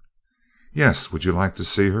woman. "Yes. Would you like to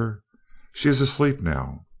see her? She is asleep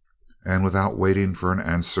now." And without waiting for an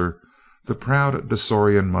answer, the proud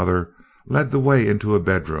Dasorian mother led the way into a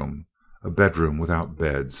bedroom without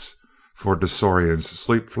beds, for Dasorians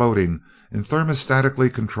sleep floating in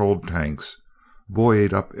thermostatically controlled tanks,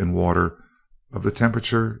 buoyed up in water of the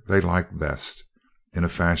temperature they like best, in a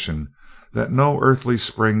fashion that no earthly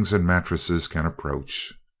springs and mattresses can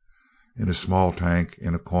approach. In a small tank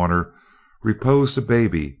in a corner reposed a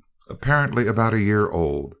baby, apparently about a year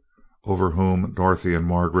old, over whom Dorothy and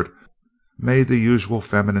Margaret made the usual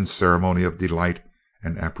feminine ceremony of delight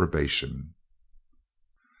and approbation.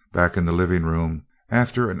 Back in the living room,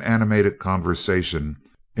 after an animated conversation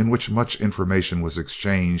in which much information was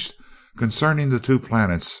exchanged concerning the two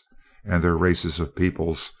planets and their races of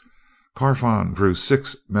peoples, Carfon drew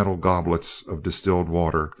 6 metal goblets of distilled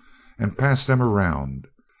water and passed them around.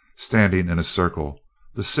 Standing in a circle,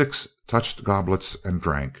 the 6 touched goblets and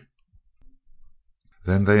drank.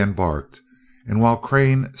 Then they embarked, and while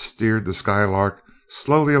Crane steered the Skylark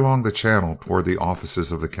slowly along the channel toward the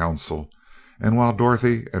offices of the council, and while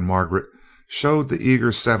Dorothy and Margaret showed the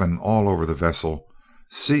eager 7 all over the vessel,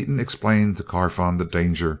 Seaton explained to Carfon the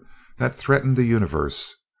danger that threatened the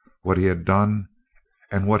universe, what he had done,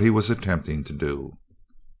 and what he was attempting to do.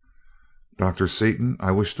 "Dr. Seaton,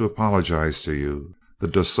 I wish to apologize to you," the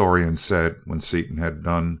Dasorian said when Seaton had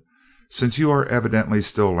done. "Since you are evidently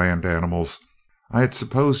still land animals, I had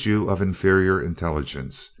supposed you of inferior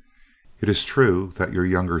intelligence. It is true that your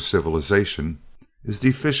younger civilization is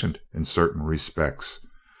deficient in certain respects,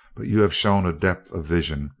 but you have shown a depth of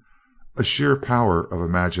vision, a sheer power of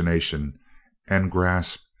imagination and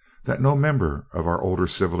grasp that no member of our older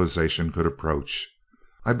civilization could approach.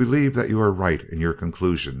 I believe that you are right in your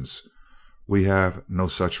conclusions. We have no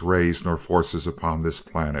such rays nor forces upon this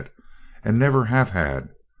planet, and never have had,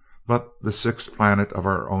 but the 6th planet of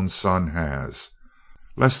our own sun has.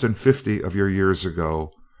 Less than 50 of your years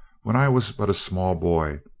ago, when I was but a small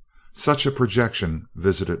boy, such a projection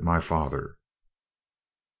visited my father.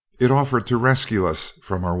 It offered to rescue us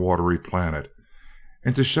from our watery planet,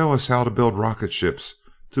 and to show us how to build rocket ships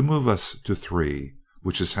to move us to 3,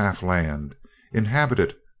 which is half land,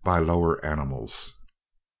 inhabited by lower animals."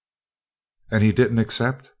 "And he didn't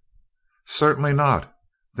accept?" "Certainly not.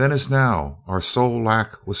 Then as now, our sole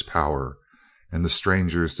lack was power, and the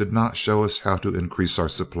strangers did not show us how to increase our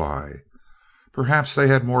supply. Perhaps they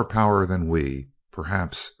had more power than we.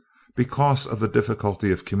 Perhaps, because of the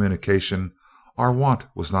difficulty of communication, our want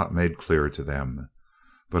was not made clear to them.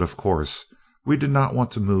 But of course we did not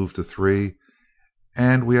want to move to 3,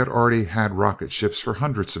 and we had already had rocket ships for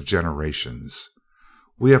hundreds of generations.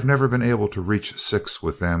 We have never been able to reach 6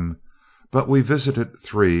 with them, but we visited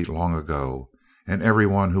 3 long ago, and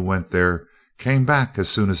everyone who went there came back as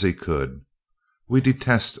soon as he could. We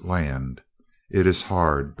detest land. It is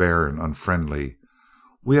hard, barren, unfriendly.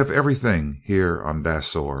 We have everything here on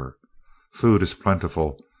Dasor. Food is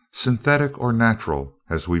plentiful, synthetic or natural,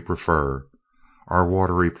 as we prefer. Our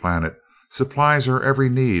watery planet supplies our every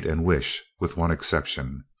need and wish, with one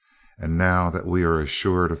exception. And now that we are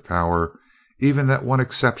assured of power, even that one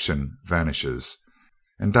exception vanishes,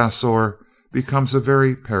 and Dasor becomes a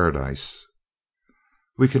very paradise.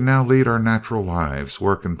 We can now lead our natural lives,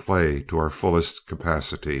 work and play to our fullest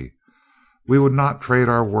capacity. We would not trade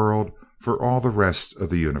our world for all the rest of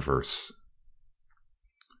the universe."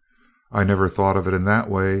 "I never thought of it in that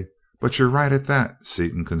way, but you're right at that,"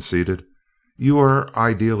 Seaton conceded. "You are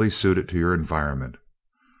ideally suited to your environment.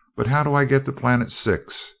 But how do I get to Planet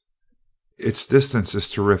 6? Its distance is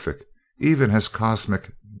terrific, even as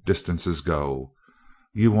cosmic distances go.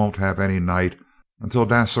 You won't have any night until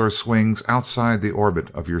Dasor swings outside the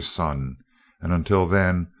orbit of your sun, and until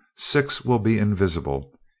then 6 will be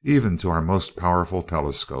invisible, even to our most powerful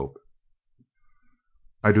telescope."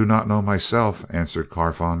 "I do not know myself," answered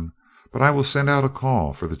Carfon, "but I will send out a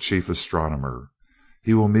call for the chief astronomer.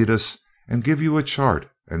 He will meet us and give you a chart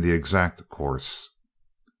and the exact course."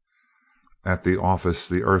 At the office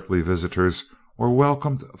the earthly visitors were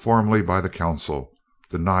welcomed formally by the council,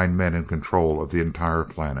 the 9 men in control of the entire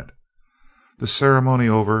planet. The ceremony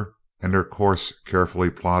over, and their course carefully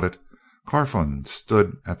plotted, Carfon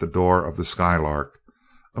stood at the door of the Skylark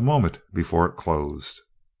a moment before it closed.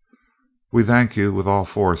 "We thank you with all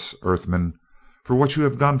force, Earthmen, for what you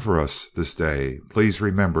have done for us this day. Please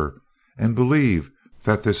remember and believe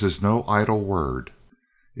that this is no idle word.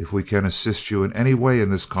 If we can assist you in any way in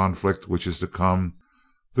this conflict which is to come,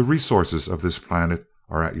 the resources of this planet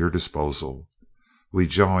are at your disposal. We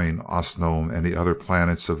join Osnome and the other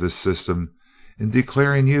planets of this system in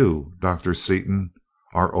declaring you, Dr. Seaton,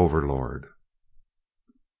 our overlord.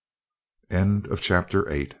 End of chapter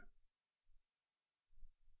 8.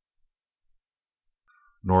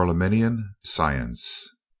 Norlaminian Science.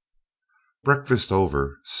 Breakfast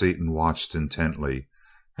over, Seaton watched intently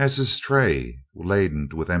as his tray, laden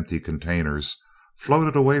with empty containers,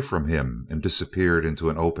 floated away from him and disappeared into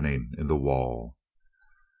an opening in the wall.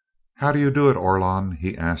 "How do you do it, Orlon?"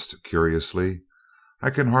 he asked curiously. "I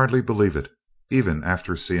can hardly believe it, even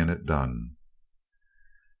after seeing it done."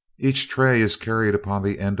 Each tray is carried upon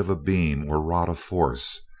the end of a beam or rod of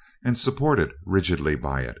force, and supported rigidly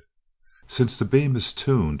by it. Since the beam is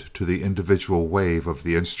tuned to the individual wave of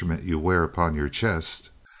the instrument you wear upon your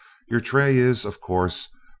chest, your tray is, of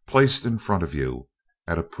course, placed in front of you,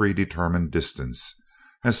 at a predetermined distance,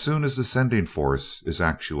 as soon as the sending force is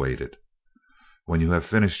actuated. When you have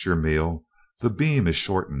finished your meal, the beam is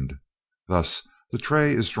shortened. Thus, the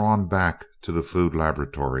tray is drawn back to the food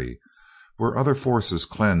laboratory, where other forces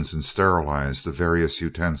cleanse and sterilize the various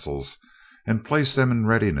utensils and place them in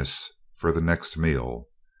readiness for the next meal.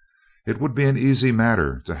 It would be an easy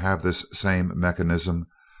matter to have this same mechanism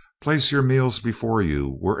place your meals before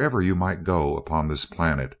you wherever you might go upon this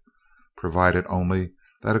planet, provided only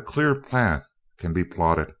that a clear path can be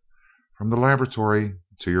plotted from the laboratory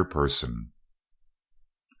to your person.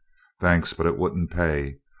 "Thanks, but it wouldn't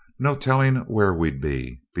pay. No telling where we'd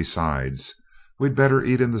be. Besides, we'd better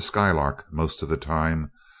eat in the Skylark most of the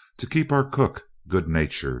time, to keep our cook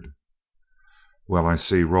good-natured." "Well, I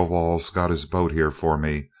see Rovol's got his boat here for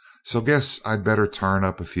me, so guess I'd better turn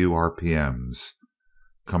up a few RPMs.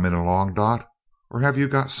 Coming along, Dot, or have you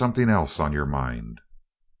got something else on your mind?"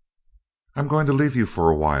 "I'm going to leave you for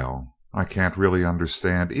a while. I can't really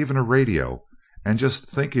understand even a radio, and just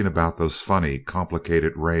thinking about those funny,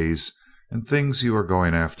 complicated rays and things you are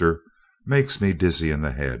going after makes me dizzy in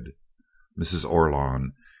the head. Mrs.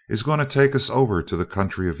 Orlon is going to take us over to the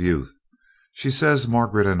country of youth. She says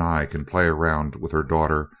Margaret and I can play around with her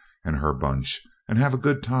daughter and her bunch and have a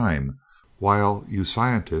good time while you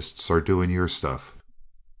scientists are doing your stuff."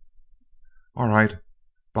 "All right.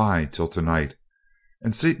 Bye till tonight."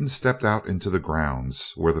 And Seaton stepped out into the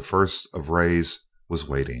grounds where the first of rays was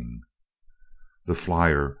waiting. The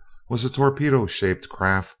flyer was a torpedo-shaped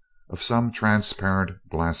craft of some transparent,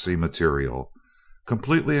 glassy material,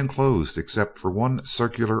 completely enclosed except for one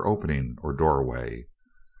circular opening or doorway.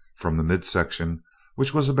 From the midsection,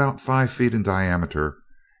 which was about 5 feet in diameter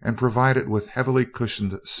and provided with heavily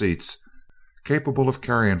cushioned seats capable of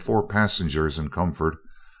carrying 4 passengers in comfort,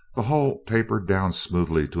 the hull tapered down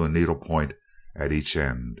smoothly to a needle point at each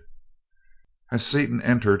end. As Seaton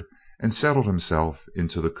entered and settled himself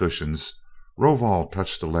into the cushions, Rovol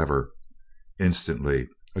touched a lever. Instantly,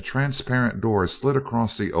 a transparent door slid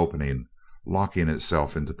across the opening, locking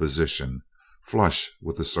itself into position, flush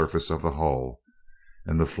with the surface of the hull,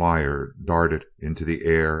 and the flyer darted into the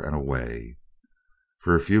air and away.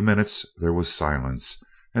 For a few minutes there was silence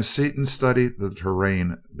as Seaton studied the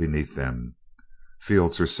terrain beneath them.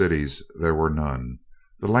 Fields or cities there were none.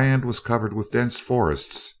 The land was covered with dense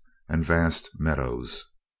forests and vast meadows,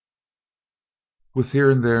 with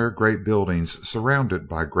here and there great buildings surrounded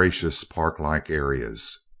by gracious park-like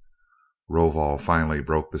areas. Rovol finally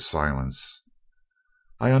broke the silence.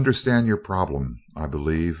 "I understand your problem, I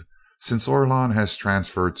believe, since Orlon has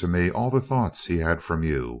transferred to me all the thoughts he had from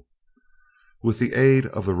you. With the aid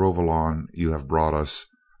of the Rovolon you have brought us,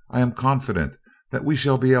 I am confident that we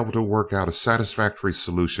shall be able to work out a satisfactory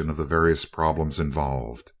solution of the various problems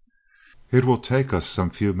involved. It will take us some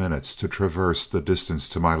few minutes to traverse the distance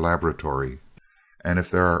to my laboratory, and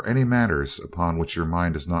if there are any matters upon which your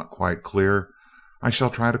mind is not quite clear, I shall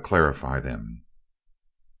try to clarify them."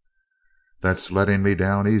 "That's letting me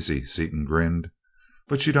down easy," Seaton grinned.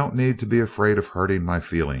 "But you don't need to be afraid of hurting my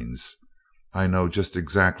feelings. I know just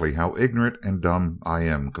exactly how ignorant and dumb I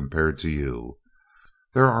am compared to you.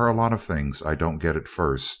 There are a lot of things I don't get at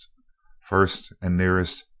first. First and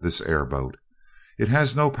nearest, this airboat. It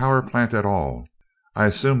has no power plant at all. I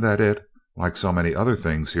assume that it, like so many other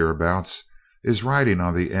things hereabouts, is riding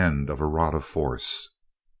on the end of a rod of force."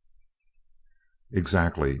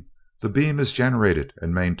 "Exactly. The beam is generated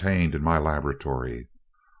and maintained in my laboratory.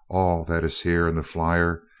 All that is here in the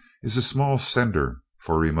flyer is a small sender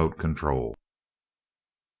for remote control."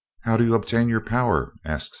 "How do you obtain your power?"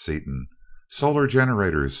 asked Seaton. "Solar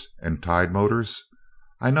generators and tide motors?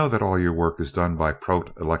 I know that all your work is done by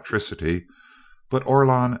proto-electricity, but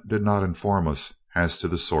Orlon did not inform us as to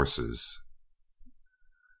the sources.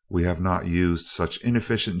 We have not used such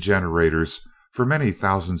inefficient generators for many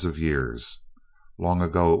thousands of years. Long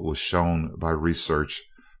ago it was shown by research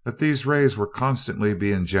that these rays were constantly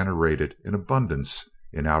being generated in abundance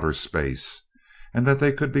in outer space, and that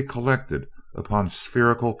they could be collected upon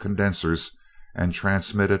spherical condensers and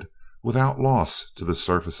transmitted without loss to the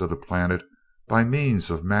surface of the planet by means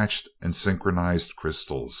of matched and synchronized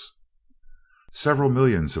crystals. Several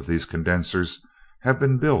millions of these condensers have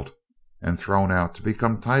been built and thrown out to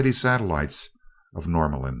become tiny satellites of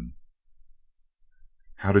Norlamin.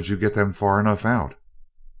 How did you get them far enough out?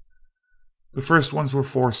 The first ones were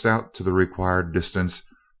forced out to the required distance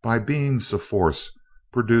by beams of force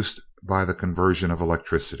produced by the conversion of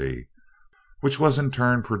electricity, which was in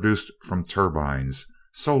turn produced from turbines,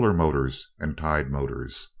 solar motors, and tide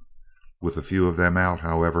motors. With a few of them out,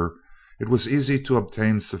 however, it was easy to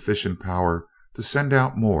obtain sufficient power to send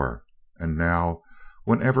out more, and now,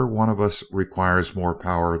 whenever one of us requires more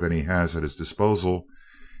power than he has at his disposal,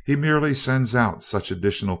 he merely sends out such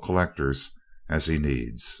additional collectors as he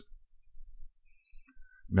needs.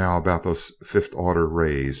 Now about those fifth-order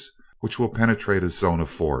rays, which will penetrate a zone of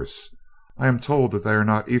force. I am told that they are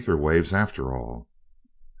not ether waves after all.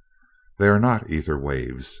 They are not ether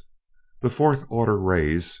waves. The fourth-order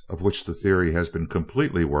rays, of which the theory has been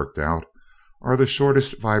completely worked out, are the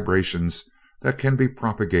shortest vibrations that can be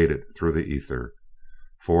propagated through the ether,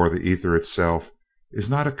 for the ether itself is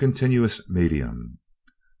not a continuous medium.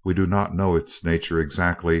 We do not know its nature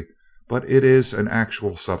exactly, but it is an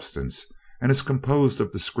actual substance and is composed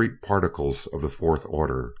of discrete particles of the fourth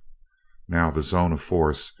order. Now the zone of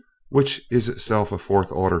force, which is itself a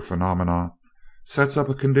fourth order phenomenon, sets up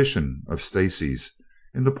a condition of stasis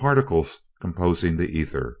in the particles composing the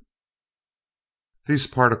ether. These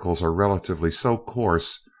particles are relatively so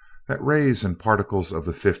coarse that rays and particles of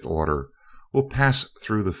the fifth order will pass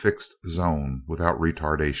through the fixed zone without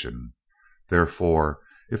retardation. Therefore,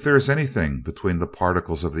 if there is anything between the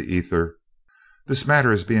particles of the ether, this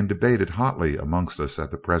matter is being debated hotly amongst us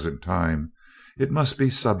at the present time, it must be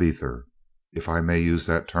subether, if I may use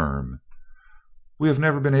that term. We have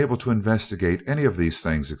never been able to investigate any of these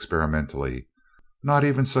things experimentally, not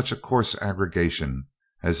even such a coarse aggregation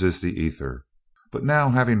as is the ether, but now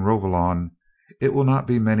having Rovolon, it will not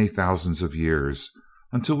be many thousands of years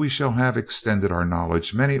until we shall have extended our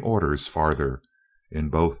knowledge many orders farther in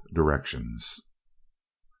both directions.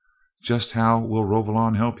 Just how will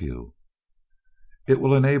Rovolon help you? It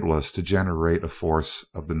will enable us to generate a force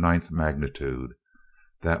of the 9th magnitude.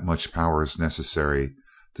 That much power is necessary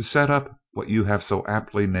to set up what you have so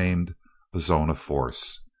aptly named a zone of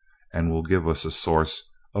force, and will give us a source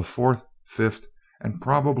of 4th, 5th, and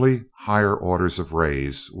probably higher orders of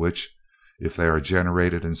rays, which, if they are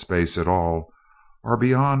generated in space at all, are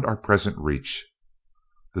beyond our present reach.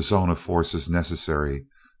 The zone of force is necessary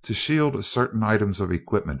to shield certain items of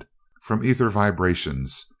equipment from ether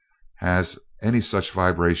vibrations, as any such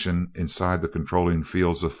vibration inside the controlling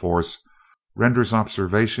fields of force renders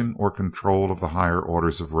observation or control of the higher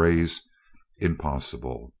orders of rays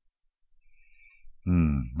impossible.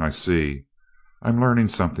 I see. I'm learning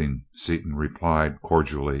something, Seaton replied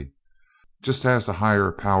cordially. Just as the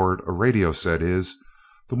higher powered a radio set is,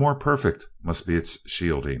 the more perfect must be its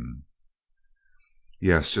shielding.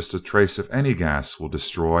 Yes, just a trace of any gas will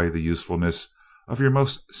destroy the usefulness of your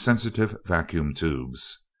most sensitive vacuum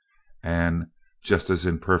tubes, and just as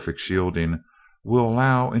imperfect shielding will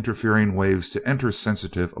allow interfering waves to enter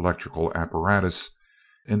sensitive electrical apparatus,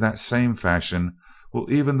 in that same fashion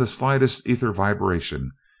will even the slightest ether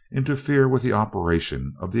vibration interfere with the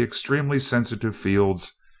operation of the extremely sensitive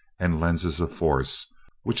fields and lenses of force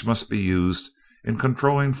which must be used in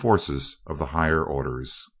controlling forces of the higher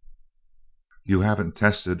orders. You haven't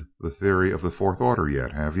tested the theory of the fourth order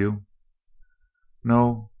yet, have you?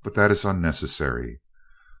 No, but that is unnecessary.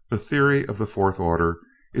 The theory of the fourth order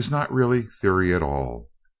is not really theory at all.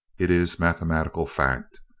 It is mathematical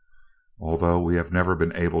fact. Although we have never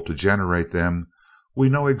been able to generate them, we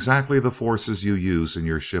know exactly the forces you use in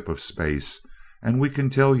your ship of space, and we can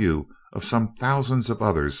tell you of some thousands of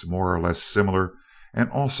others more or less similar and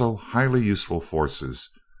also highly useful forces,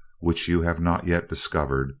 which you have not yet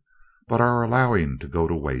discovered, but are allowing to go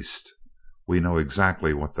to waste. We know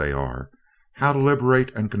exactly what they are, how to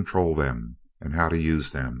liberate and control them, and how to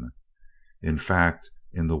use them. In fact,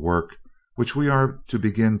 in the work which we are to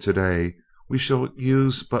begin today, we shall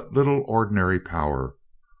use but little ordinary power.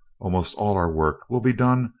 Almost all our work will be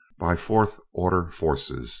done by fourth order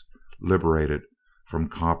forces, liberated from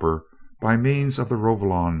copper by means of the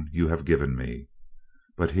Rovolon you have given me.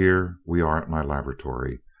 But here we are at my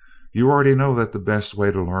laboratory. You already know that the best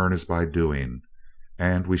way to learn is by doing,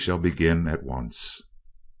 and we shall begin at once."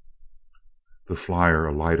 The flyer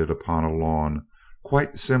alighted upon a lawn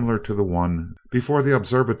quite similar to the one before the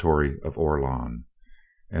observatory of Orlon,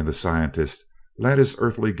 and the scientist led his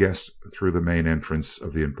earthly guest through the main entrance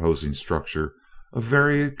of the imposing structure of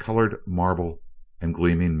vari-colored marble and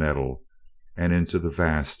gleaming metal, and into the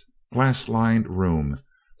vast, glass-lined room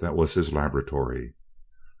that was his laboratory.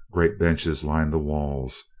 Great benches lined the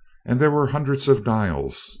walls, and there were hundreds of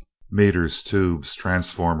dials, meters, tubes,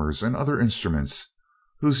 transformers, and other instruments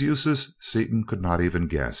whose uses Seaton could not even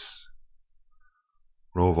guess.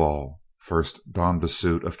 Rovol first donned a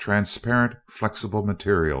suit of transparent, flexible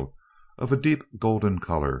material of a deep golden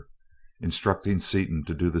color, instructing Seaton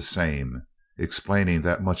to do the same, explaining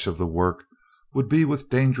that much of the work would be with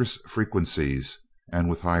dangerous frequencies and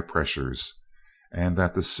with high pressures, and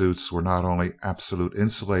that the suits were not only absolute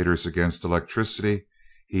insulators against electricity,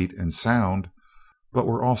 heat, and sound, but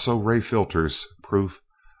were also ray filters proof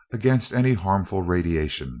against any harmful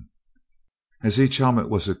radiation. As each helmet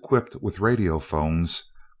was equipped with radiophones,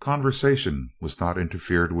 conversation was not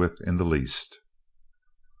interfered with in the least.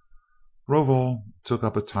 Rovol took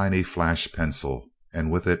up a tiny flash pencil,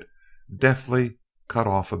 and with it deftly cut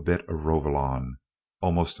off a bit of Rovolon,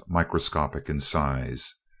 almost microscopic in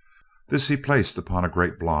size. This he placed upon a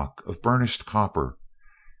great block of burnished copper,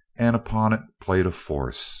 and upon it plate of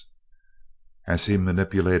force. As he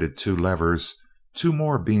manipulated two levers, two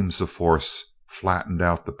more beams of force flattened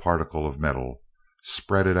out the particle of metal,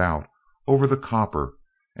 spread it out over the copper,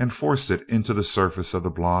 and forced it into the surface of the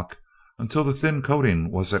block until the thin coating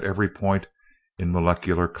was at every point in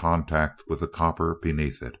molecular contact with the copper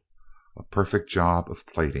beneath it. A perfect job of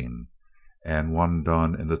plating, and one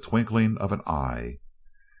done in the twinkling of an eye.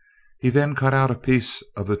 He then cut out a piece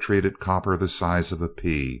of the treated copper the size of a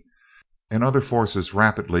pea, and other forces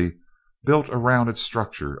rapidly built around its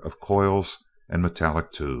structure of coils and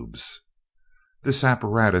metallic tubes. This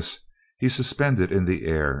apparatus he suspended in the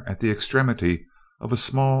air at the extremity of a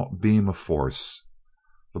small beam of force.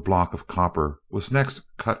 The block of copper was next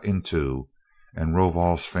cut in two, and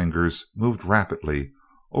Rovol's fingers moved rapidly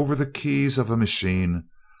over the keys of a machine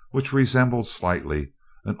which resembled slightly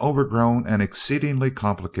an overgrown and exceedingly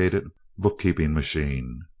complicated bookkeeping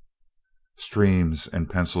machine. Streams and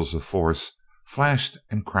pencils of force flashed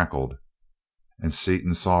and crackled, and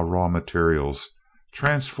Seaton saw raw materials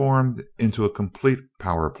transformed into a complete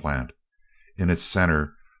power plant. In its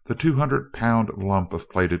center, the 200-pound lump of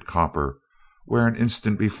plated copper, where an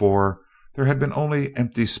instant before there had been only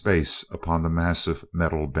empty space upon the massive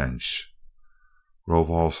metal bench.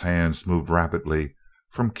 Rovol's hands moved rapidly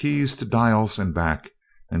from keys to dials and back,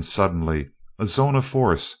 and suddenly a zone of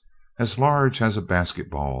force as large as a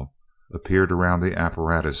basketball appeared around the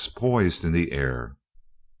apparatus poised in the air.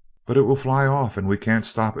 "But it will fly off, and we can't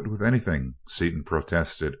stop it with anything," Seaton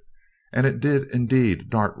protested, and it did indeed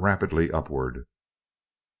dart rapidly upward.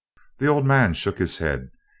 The old man shook his head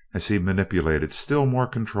as he manipulated still more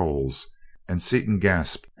controls, and Seaton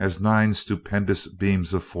gasped as 9 stupendous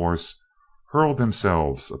beams of force hurled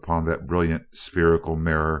themselves upon that brilliant spherical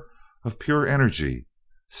mirror of pure energy,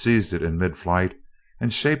 seized it in mid-flight,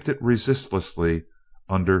 and shaped it resistlessly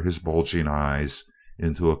under his bulging eyes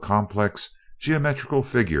into a complex geometrical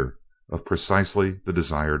figure of precisely the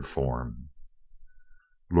desired form.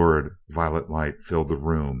 Lurid violet light filled the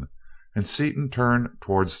room, and Seaton turned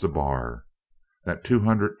towards the bar. That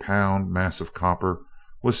 200-pound mass of copper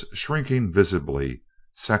was shrinking visibly,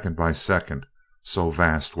 second by second, so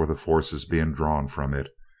vast were the forces being drawn from it,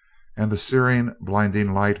 and the searing,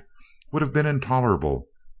 blinding light would have been intolerable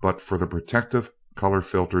but for the protective color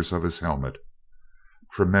filters of his helmet.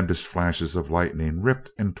 Tremendous flashes of lightning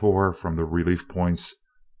ripped and tore from the relief points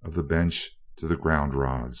of the bench to the ground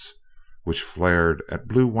rods, which flared at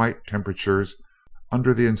blue-white temperatures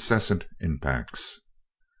under the incessant impacts.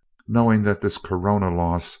 Knowing that this corona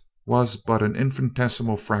loss was but an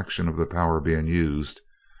infinitesimal fraction of the power being used,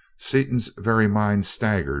 Seaton's very mind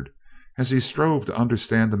staggered as he strove to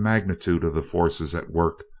understand the magnitude of the forces at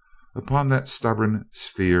work upon that stubborn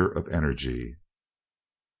sphere of energy.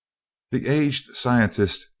 The aged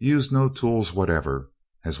scientist used no tools whatever,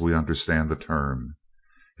 as we understand the term.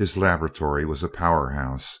 His laboratory was a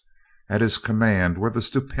powerhouse. At his command were the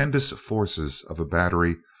stupendous forces of a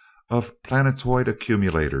battery of planetoid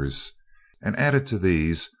accumulators, and added to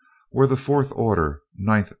these were the fourth order,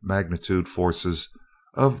 ninth magnitude forces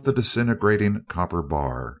of the disintegrating copper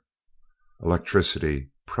bar.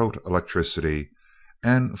 Electricity, proto-electricity,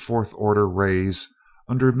 and fourth order rays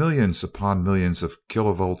under millions upon millions of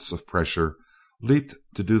kilovolts of pressure leaped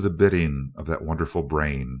to do the bidding of that wonderful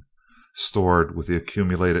brain, stored with the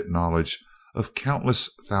accumulated knowledge of countless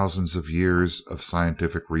thousands of years of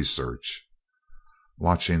scientific research.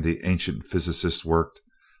 Watching the ancient physicist work,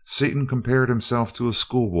 Seaton compared himself to a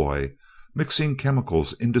schoolboy mixing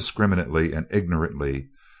chemicals indiscriminately and ignorantly,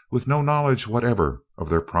 with no knowledge whatever of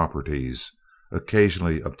their properties,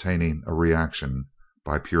 occasionally obtaining a reaction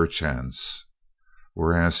by pure chance.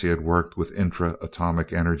 Whereas he had worked with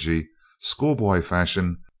intra-atomic energy, schoolboy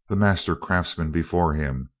fashion, the master craftsman before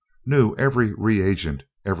him knew every reagent,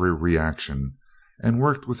 every reaction, and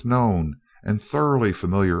worked with known and thoroughly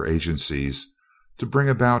familiar agencies to bring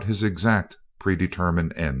about his exact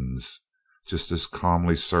predetermined ends, just as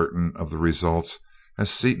calmly certain of the results as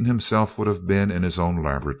Seaton himself would have been in his own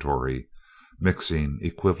laboratory, mixing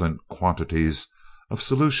equivalent quantities of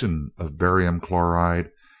solution of barium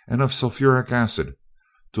chloride and of sulfuric acid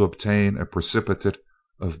to obtain a precipitate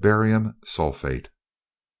of barium sulfate.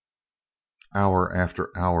 Hour after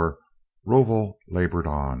hour Rovol labored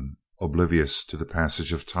on, oblivious to the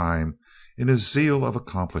passage of time in his zeal of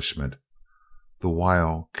accomplishment, the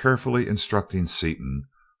while carefully instructing Seaton,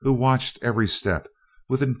 who watched every step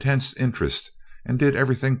with intense interest and did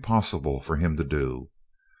everything possible for him to do.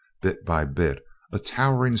 Bit by bit a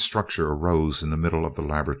towering structure arose in the middle of the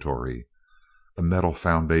laboratory. A metal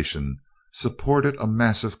foundation supported a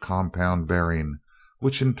massive compound bearing,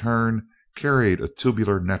 which in turn carried a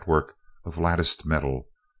tubular network of latticed metal,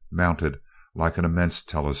 mounted like an immense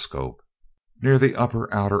telescope. Near the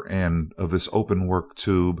upper outer end of this open work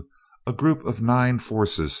tube, a group of 9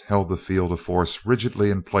 forces held the field of force rigidly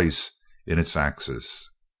in place in its axis.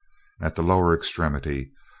 At the lower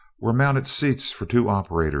extremity were mounted seats for 2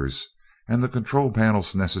 operators and the control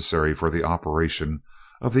panels necessary for the operation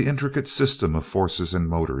of the intricate system of forces and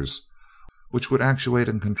motors which would actuate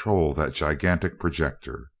and control that gigantic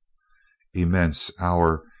projector. Immense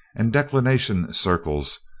hour and declination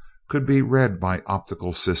circles could be read by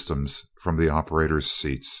optical systems from the operators'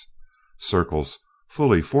 seats, circles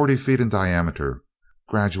fully 40 feet in diameter,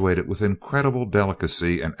 graduated with incredible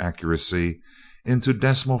delicacy and accuracy into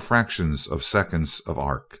decimal fractions of seconds of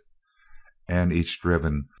arc, and each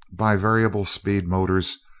driven by variable speed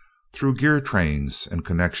motors through gear trains and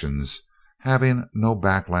connections having no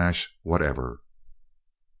backlash whatever.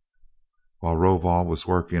 While Rovol was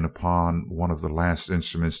working upon one of the last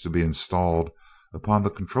instruments to be installed upon the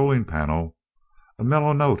controlling panel, a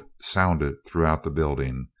mellow note sounded throughout the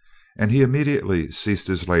building, and he immediately ceased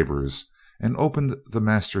his labors and opened the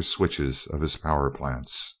master switches of his power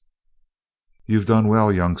plants. "You've done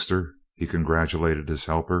well, youngster," he congratulated his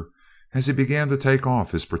helper as he began to take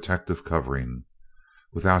off his protective covering.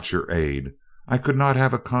 "Without your aid, I could not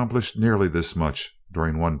have accomplished nearly this much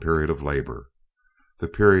during one period of labor. The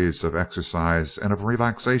periods of exercise and of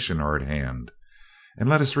relaxation are at hand, and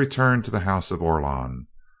let us return to the house of Orlon,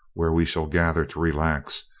 where we shall gather to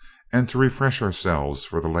relax and to refresh ourselves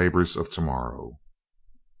for the labors of tomorrow."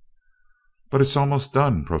 "But it's almost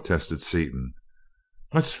done," protested Seaton.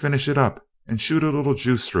 "Let's finish it up and shoot a little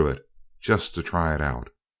juice through it, just to try it out."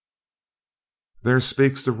 "There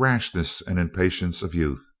speaks the rashness and impatience of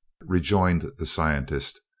youth," rejoined the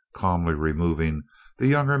scientist, calmly removing the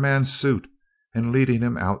younger man's suit and leading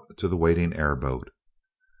him out to the waiting airboat.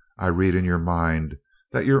 "I read in your mind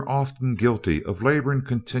that you're often guilty of laboring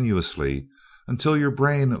continuously until your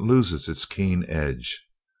brain loses its keen edge.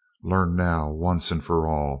 Learn now, once and for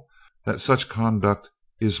all, that such conduct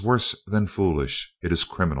is worse than foolish, it is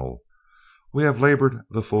criminal. We have labored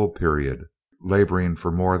the full period. Laboring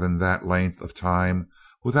for more than that length of time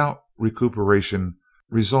without recuperation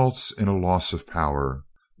results in a loss of power,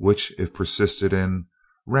 which, if persisted in,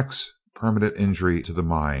 wreaks permanent injury to the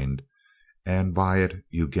mind, and by it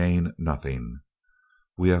you gain nothing.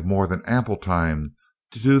 We have more than ample time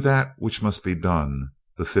to do that which must be done.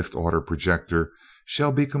 The 5th order projector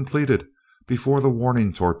shall be completed before the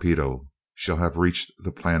warning torpedo shall have reached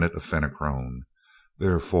the planet of Fenachrone.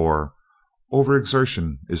 Therefore,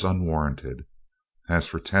 overexertion is unwarranted. As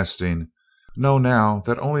for testing, know now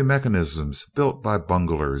that only mechanisms built by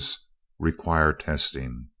bunglers require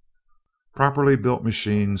testing. Properly built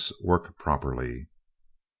machines work properly."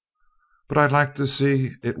 "But I'd like to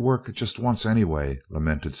see it work just once anyway,"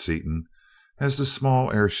 lamented Seaton, as the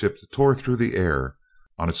small airship tore through the air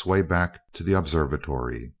on its way back to the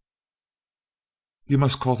observatory. "You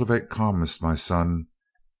must cultivate calmness, my son,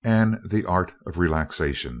 and the art of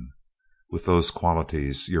relaxation. With those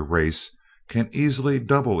qualities, your race can easily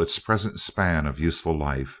double its present span of useful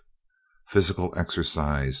life. Physical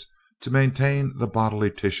exercise to maintain the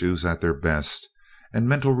bodily tissues at their best, and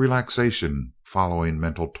mental relaxation following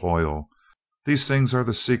mental toil, These things are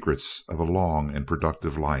the secrets of a long and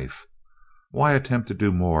productive life. Why attempt to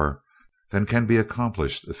do more than can be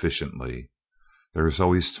accomplished efficiently? There is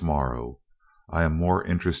always tomorrow. I am more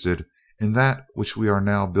interested in that which we are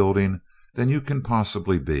now building than you can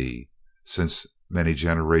possibly be, since many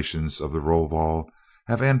generations of the Rovol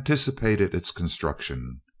have anticipated its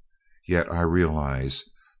construction. Yet I realize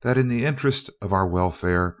that in the interest of our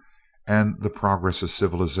welfare and the progress of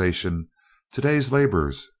civilization, today's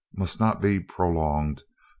labors must not be prolonged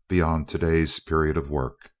beyond today's period of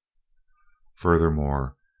work.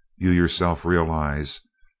 Furthermore, you yourself realize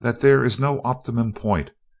that there is no optimum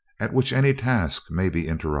point at which any task may be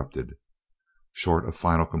interrupted. Short of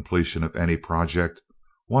final completion of any project,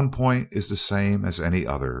 one point is the same as any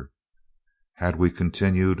other. Had we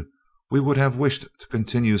continued, we would have wished to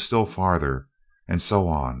continue still farther, and so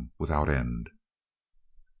on without end.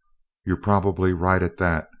 "You're probably right at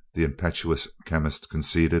that," the impetuous chemist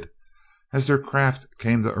conceded, as their craft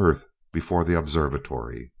came to earth before the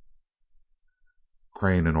observatory.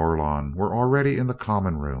 Crane and Orlon were already in the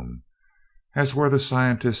common room, as were the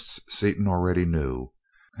scientists Seaton already knew,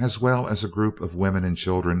 as well as a group of women and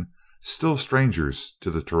children still strangers to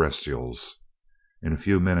the terrestrials. In a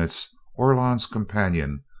few minutes Orlon's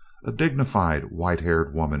companion, a dignified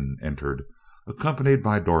white-haired woman, entered, accompanied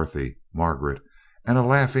by Dorothy, Margaret, and a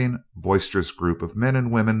laughing, boisterous group of men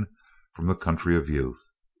and women from the country of youth.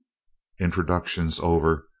 Introductions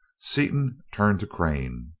over, Seaton turned to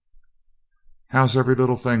Crane. "How's every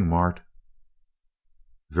little thing, Mart?"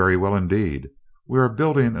 "Very well indeed. We are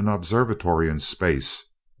building an observatory in space,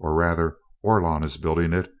 or rather, Orlon is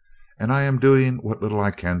building it, and I am doing what little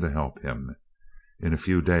I can to help him. In a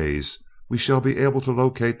few days we shall be able to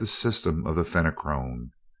locate the system of the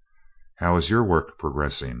Fenachrone. How is your work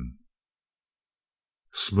progressing?"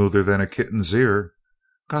 "Smoother than a kitten's ear.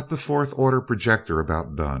 Got the fourth order projector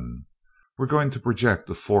about done. We're going to project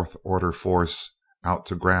a fourth order force out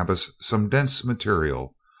to grab us some dense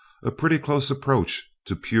material, a pretty close approach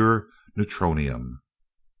to pure neutronium.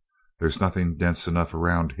 There's nothing dense enough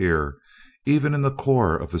around here, even in the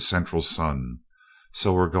core of the central sun,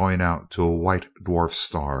 so we're going out to a white dwarf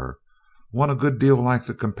star, one a good deal like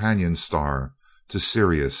the companion star to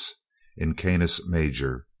Sirius in Canis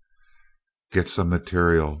Major. Get some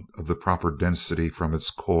material of the proper density from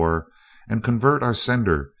its core and convert our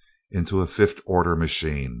sender into a fifth order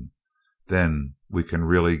machine. Then we can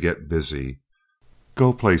really get busy,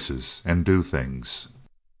 go places, and do things."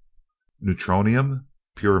 "Neutronium?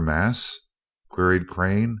 Pure mass?" queried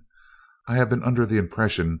Crane. "I have been under the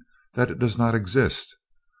impression that it does not exist.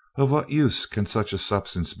 Of what use can such a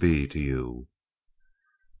substance be to you?"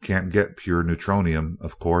 "Can't get pure neutronium,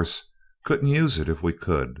 of course. Couldn't use it if we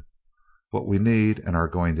could. What we need and are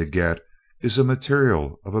going to get is a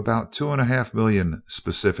material of about 2.5 million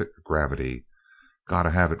specific gravity. Got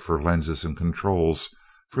to have it for lenses and controls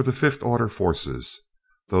for the fifth order forces.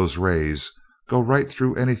 Those rays go right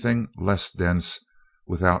through anything less dense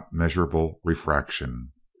without measurable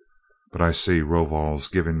refraction. But I see Rovol's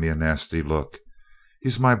giving me a nasty look.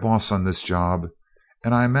 He's my boss on this job,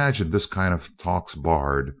 and I imagine this kind of talk's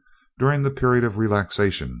barred during the period of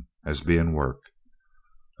relaxation as being work.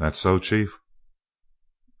 That so, Chief?"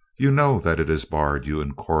 "You know that it is barred, you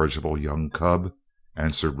incorrigible young cub,"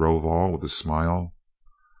 answered Rovol with a smile.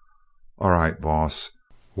 "All right, boss.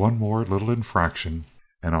 One more little infraction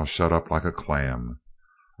and I'll shut up like a clam.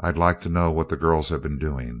 I'd like to know what the girls have been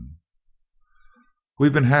doing."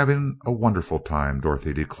 "We've been having a wonderful time,"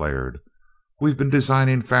 Dorothy declared. "We've been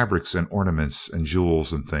designing fabrics and ornaments and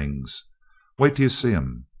jewels and things. Wait till you see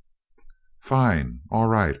 'em." "Fine. All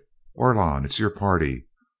right. Orlon, it's your party.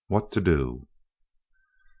 What to do?"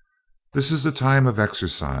 "This is the time of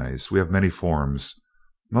exercise. We have many forms,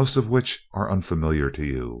 most of which are unfamiliar to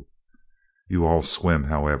you. You all swim,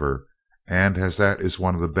 however, and as that is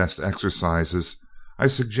one of the best exercises, I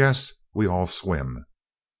suggest we all swim."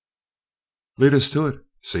 "Lead us to it!"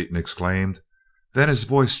 Seaton exclaimed. Then his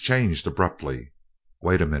voice changed abruptly.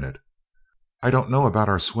 "Wait a minute. I don't know about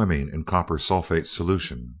our swimming in copper sulfate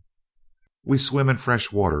solution." "We swim in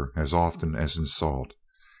fresh water as often as in salt,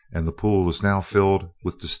 and the pool is now filled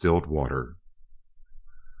with distilled water."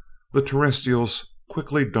 The terrestrials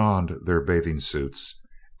quickly donned their bathing suits,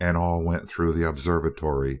 and all went through the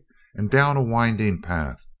observatory and down a winding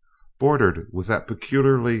path, bordered with that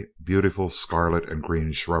peculiarly beautiful scarlet and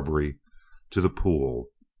green shrubbery, to the pool,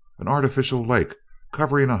 an artificial lake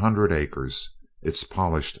covering 100 acres, its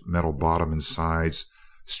polished metal bottom and sides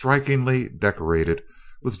strikingly decorated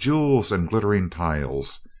with jewels and glittering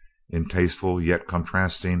tiles, in tasteful yet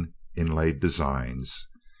contrasting inlaid designs.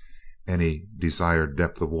 Any desired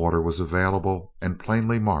depth of water was available and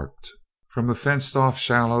plainly marked. From the fenced-off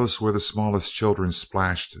shallows where the smallest children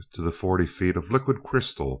splashed to the 40 feet of liquid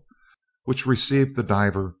crystal which received the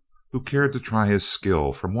diver who cared to try his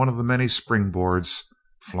skill from one of the many springboards,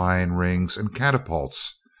 flying rings, and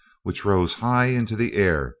catapults which rose high into the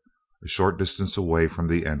air a short distance away from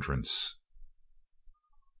the entrance.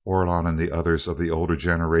 Orlon and the others of the older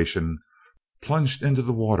generation plunged into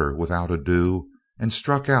the water without ado and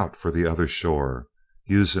struck out for the other shore,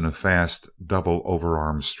 using a fast double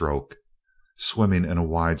overarm stroke. Swimming in a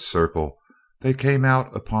wide circle, they came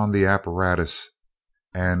out upon the apparatus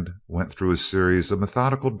and went through a series of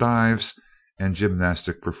methodical dives and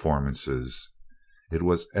gymnastic performances. It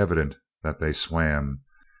was evident that they swam,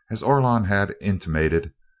 as Orlon had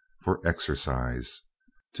intimated, for exercise.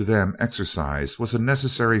 To them, exercise was a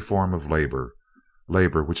necessary form of labor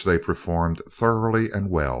which they performed thoroughly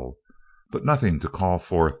and well, but nothing to call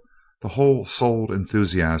forth the whole-souled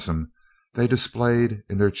enthusiasm they displayed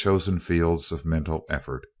in their chosen fields of mental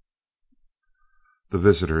effort. The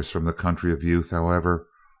visitors from the country of youth, however,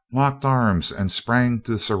 locked arms and sprang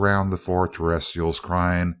to surround the four terrestrials,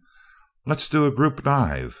 crying, "Let's do a group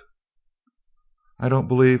dive." "I don't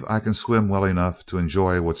believe I can swim well enough to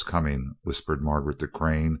enjoy what's coming," whispered Margaret to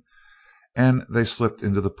Crane, and they slipped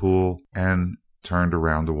into the pool and turned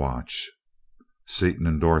around to watch. Seaton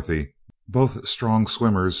and Dorothy, both strong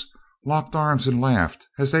swimmers, locked arms and laughed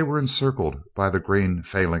as they were encircled by the green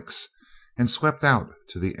phalanx and swept out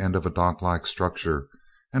to the end of a dock-like structure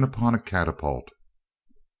and upon a catapult.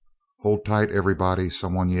 "Hold tight, everybody,"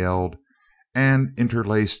 someone yelled, and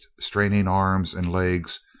interlaced, straining arms and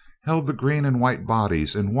legs held the green and white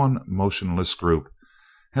bodies in one motionless group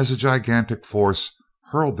as a gigantic force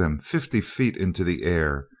hurled them 50 feet into the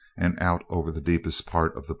air and out over the deepest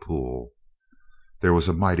part of the pool. There was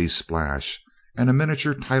a mighty splash and a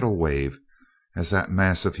miniature tidal wave as that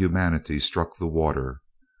mass of humanity struck the water.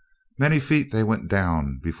 Many feet they went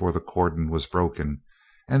down before the cordon was broken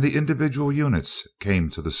and the individual units came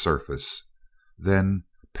to the surface. Then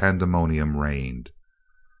pandemonium reigned.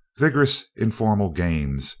 Vigorous informal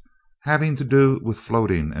games, having to do with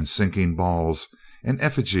floating and sinking balls and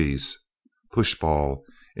effigies, pushball,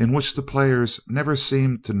 in which the players never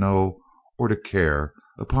seemed to know or to care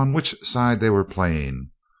upon which side they were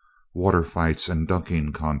playing, water fights and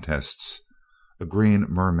dunking contests. A green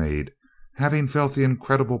mermaid, having felt the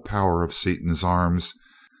incredible power of Seaton's arms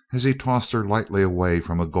as he tossed her lightly away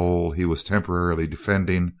from a goal he was temporarily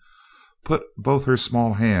defending, put both her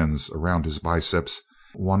small hands around his biceps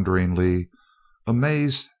wonderingly,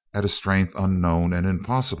 amazed at a strength unknown and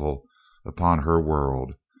impossible upon her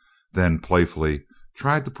world, then playfully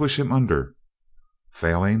tried to push him under.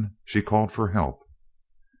 Failing, she called for help.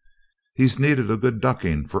 "He's needed a good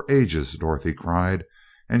ducking for ages," Dorothy cried,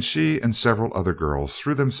 and she and several other girls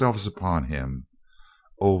threw themselves upon him.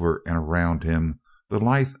 Over and around him the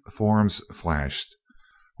lithe forms flashed,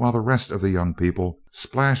 while the rest of the young people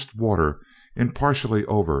splashed water impartially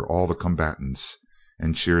over all the combatants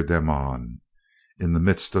and cheered them on. In the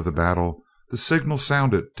midst of the battle the signal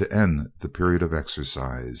sounded to end the period of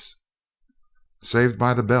exercise. "Saved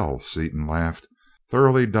by the bell," Seaton laughed.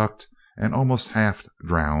 Thoroughly ducked and almost half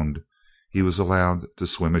drowned, he was allowed to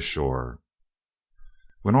swim ashore.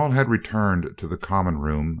 When all had returned to the common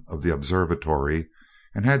room of the observatory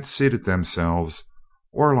and had seated themselves,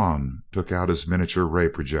 Orlon took out his miniature ray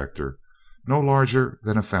projector, no larger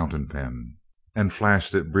than a fountain pen, and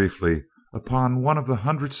flashed it briefly upon one of the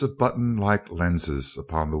hundreds of button-like lenses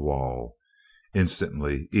upon the wall.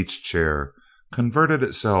 Instantly each chair converted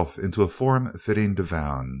itself into a form-fitting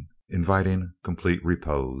divan, inviting complete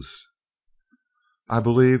repose. "I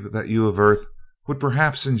believe that you of Earth would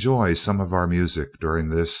perhaps enjoy some of our music during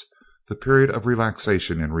this, the period of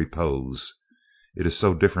relaxation and repose. It is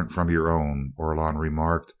so different from your own," Orlon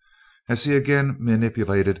remarked, as he again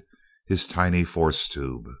manipulated his tiny force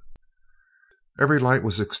tube. Every light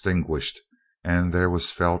was extinguished, and there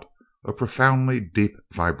was felt a profoundly deep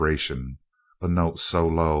vibration, a note so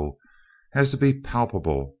low as to be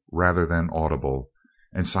palpable rather than audible,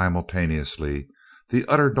 and simultaneously the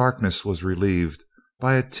utter darkness was relieved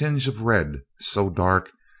by a tinge of red so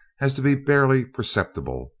dark as to be barely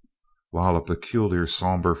perceptible, while a peculiar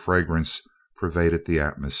somber fragrance pervaded the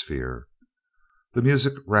atmosphere. The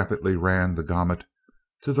music rapidly ran the gamut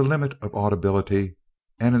to the limit of audibility,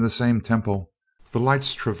 and in the same tempo the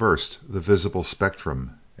lights traversed the visible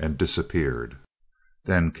spectrum and disappeared.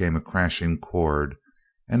 Then came a crashing chord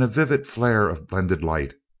and a vivid flare of blended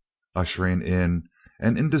light, ushering in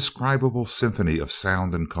an indescribable symphony of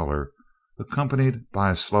sound and color, accompanied by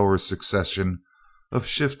a slower succession of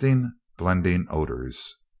shifting, blending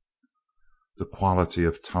odors. The quality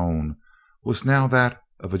of tone was now that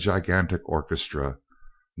of a gigantic orchestra,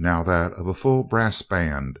 now that of a full brass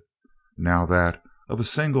band, now that of a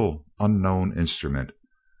single unknown instrument,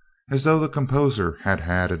 as though the composer had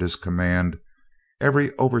had at his command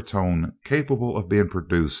every overtone capable of being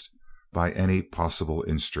produced by any possible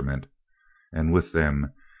instrument, and with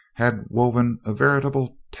them had woven a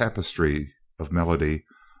veritable tapestry of melody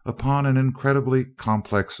upon an incredibly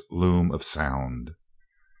complex loom of sound.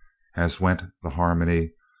 As went the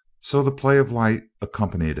harmony, so the play of light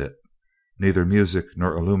accompanied it. Neither music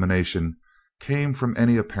nor illumination came from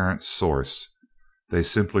any apparent source. They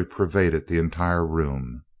simply pervaded the entire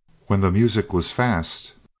room. When the music was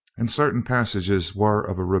fast, and certain passages were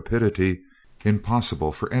of a rapidity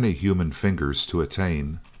impossible for any human fingers to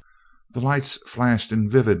attain, the lights flashed in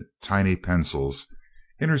vivid tiny pencils,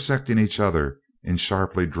 intersecting each other in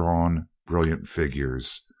sharply drawn, brilliant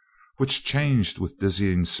figures, which changed with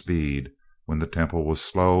dizzying speed. When the tempo was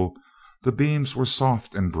slow, the beams were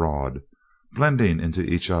soft and broad, blending into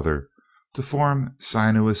each other to form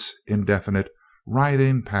sinuous, indefinite,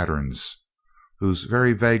 writhing patterns, whose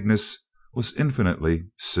very vagueness was infinitely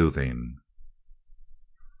soothing.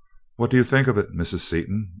 "What do you think of it, Mrs.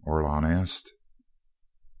 Seaton?" Orlon asked.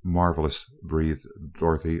 "Marvelous," breathed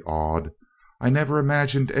Dorothy, awed. "I never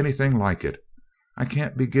imagined anything like it. I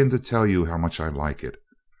can't begin to tell you how much I like it.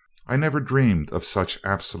 I never dreamed of such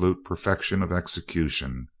absolute perfection of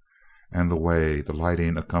execution, and the way the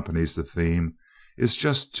lighting accompanies the theme is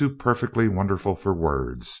just too perfectly wonderful for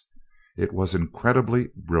words. It was incredibly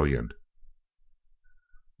brilliant."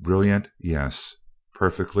 "Brilliant, yes.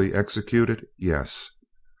 Perfectly executed, yes.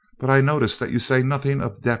 But I notice that you say nothing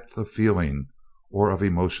of depth of feeling or of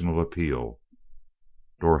emotional appeal."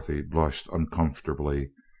 Dorothy blushed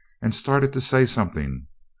uncomfortably and started to say something,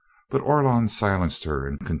 but Orlon silenced her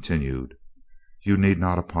and continued: "You need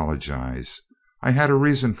not apologize. I had a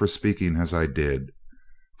reason for speaking as I did,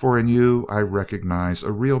 for in you I recognize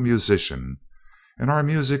a real musician, and our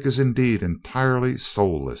music is indeed entirely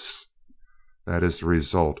soulless. That is the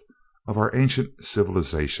result of our ancient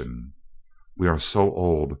civilization. We are so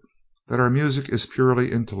old that our music is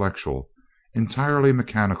purely intellectual, entirely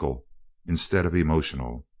mechanical instead of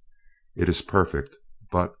emotional. It is perfect,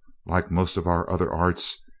 but, like most of our other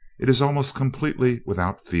arts, it is almost completely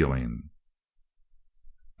without feeling."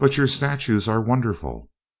 "But your statues are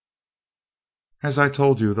wonderful." "As I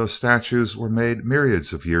told you, those statues were made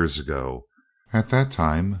myriads of years ago. At that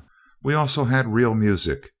time we also had real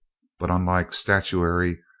music, but unlike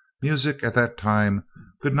statuary, music at that time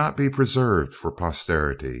could not be preserved for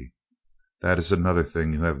posterity. That is another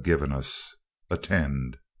thing you have given us.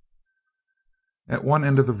 Attend." At one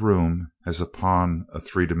end of the room, as upon a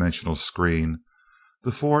three-dimensional screen,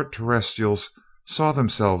 the four Terrestrials saw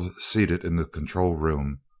themselves seated in the control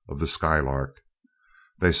room of the Skylark.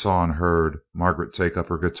 They saw and heard Margaret take up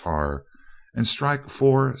her guitar and strike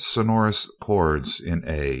four sonorous chords in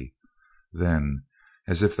A. Then,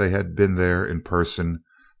 as if they had been there in person,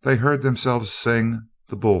 they heard themselves sing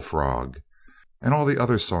 "The Bullfrog" and all the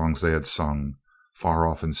other songs they had sung, far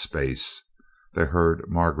off in space. They heard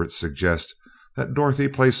Margaret suggest that Dorothy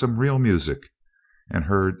play some real music, and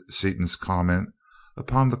heard Seaton's comment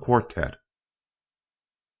upon the quartet.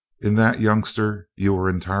 "In that, youngster, you were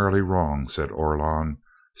entirely wrong," said Orlon,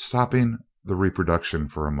 stopping the reproduction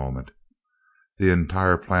for a moment. "The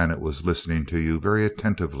entire planet was listening to you very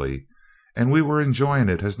attentively, and we were enjoying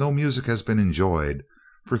it as no music has been enjoyed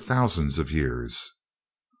for thousands of years."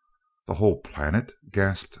 "The whole planet?"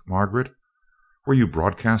 gasped Margaret. "Were you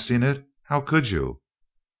broadcasting it? How could you?"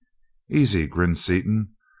 "Easy," grinned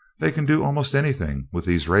Seaton. "They can do almost anything with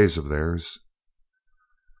these rays of theirs."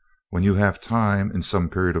 "When you have time, in some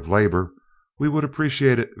period of labor, we would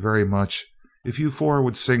appreciate it very much if you four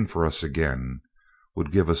would sing for us again,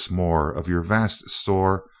 would give us more of your vast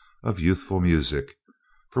store of youthful music,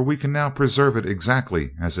 for we can now preserve it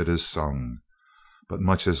exactly as it is sung. But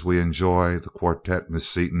much as we enjoy the quartet, Miss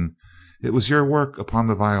Seaton, it was your work upon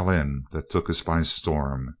the violin that took us by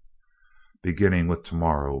storm. Beginning with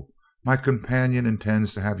tomorrow, my companion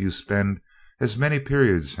intends to have you spend as many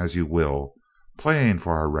periods as you will, playing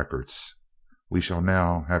for our records. We shall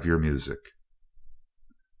now have your music."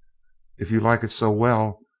 "If you like it so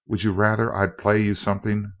well, would you rather I'd play you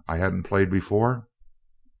something I hadn't played before?"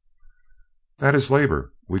 "That is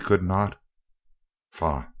labor. We could not—"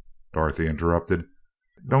 "Faugh!" Dorothy interrupted.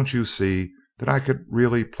 "Don't you see that I could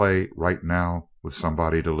really play right now with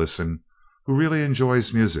somebody to listen, who really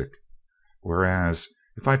enjoys music, whereas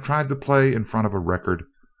if I tried to play in front of a record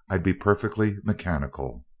I'd be perfectly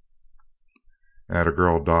mechanical?" "'Atta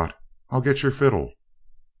girl, Dot. I'll get your fiddle."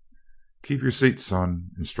 "Keep your seat,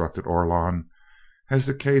 son," instructed Orlon, as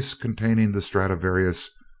the case containing the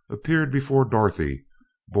Stradivarius appeared before Dorothy,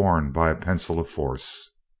 borne by a pencil of force.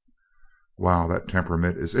 While that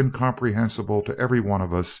temperament is incomprehensible to every one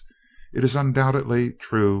of us, it is undoubtedly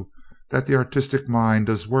true that the artistic mind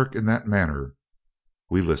does work in that manner.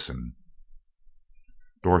 We listen.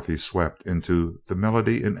 Dorothy swept into the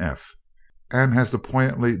melody in F, and as the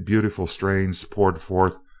poignantly beautiful strains poured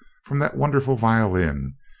forth from that wonderful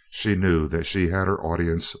violin, she knew that she had her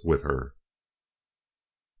audience with her.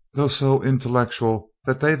 Though so intellectual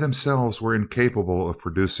that they themselves were incapable of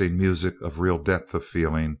producing music of real depth of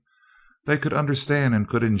feeling, they could understand and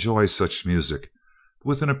could enjoy such music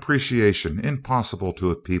with an appreciation impossible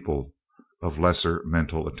to a people of lesser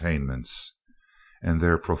mental attainments, and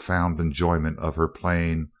their profound enjoyment of her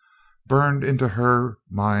playing, burned into her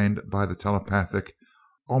mind by the telepathic,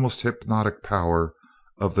 almost hypnotic power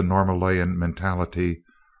of the Norlaminian mentality,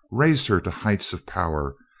 raised her to heights of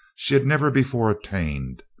power she had never before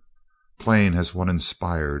attained. Playing as one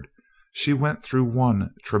inspired, she went through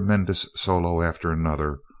one tremendous solo after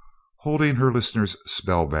another, holding her listeners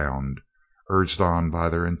spellbound, urged on by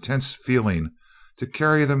their intense feeling to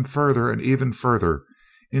carry them further and ever further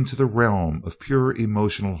into the realm of pure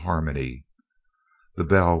emotional harmony. The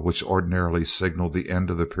bell which ordinarily signaled the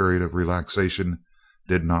end of the period of relaxation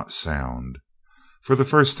did not sound. For the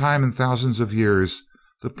first time in thousands of years,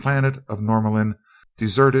 the planet of Norlamin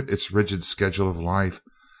deserted its rigid schedule of life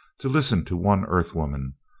to listen to one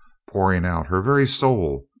Earthwoman pouring out her very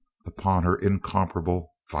soul upon her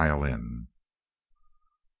incomparable violin.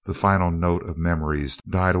 The final note of memories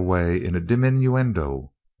died away in a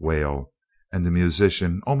diminuendo wail, and the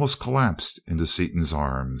musician almost collapsed into Seaton's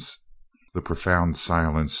arms. The profound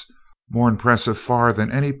silence, more impressive far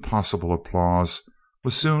than any possible applause,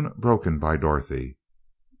 was soon broken by Dorothy.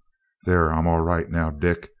 "There, I'm all right now,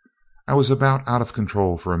 Dick. I was about out of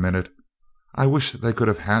control for a minute. I wish they could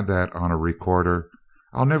have had that on a recorder.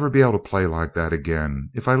 I'll never be able to play like that again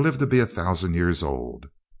if I live to be 1,000 years old."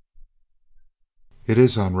 "It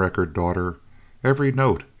is on record, daughter. Every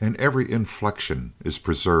note and every inflection is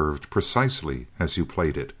preserved precisely as you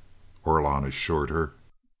played it," Orlon assured her.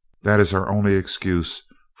 "That is our only excuse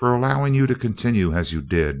for allowing you to continue as you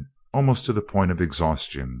did, almost to the point of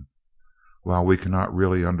exhaustion. While we cannot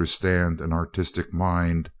really understand an artistic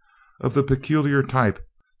mind of the peculiar type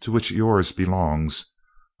to which yours belongs,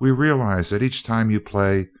 we realize that each time you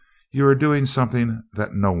play you are doing something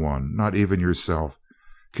that no one, not even yourself,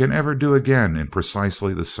 can ever do again in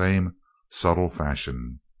precisely the same subtle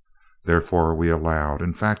fashion. Therefore we allowed,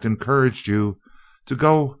 in fact encouraged you to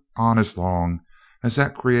go on as long as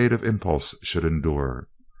that creative impulse should endure,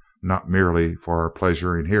 not merely for our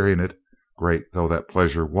pleasure in hearing it, great though that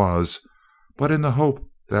pleasure was, but in the hope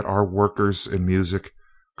that our workers in music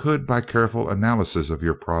could, by careful analysis of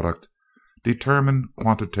your product, determine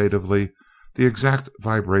quantitatively the exact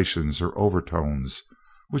vibrations or overtones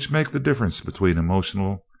which make the difference between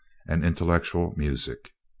emotional and intellectual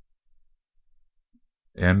music."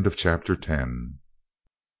 End of chapter 10.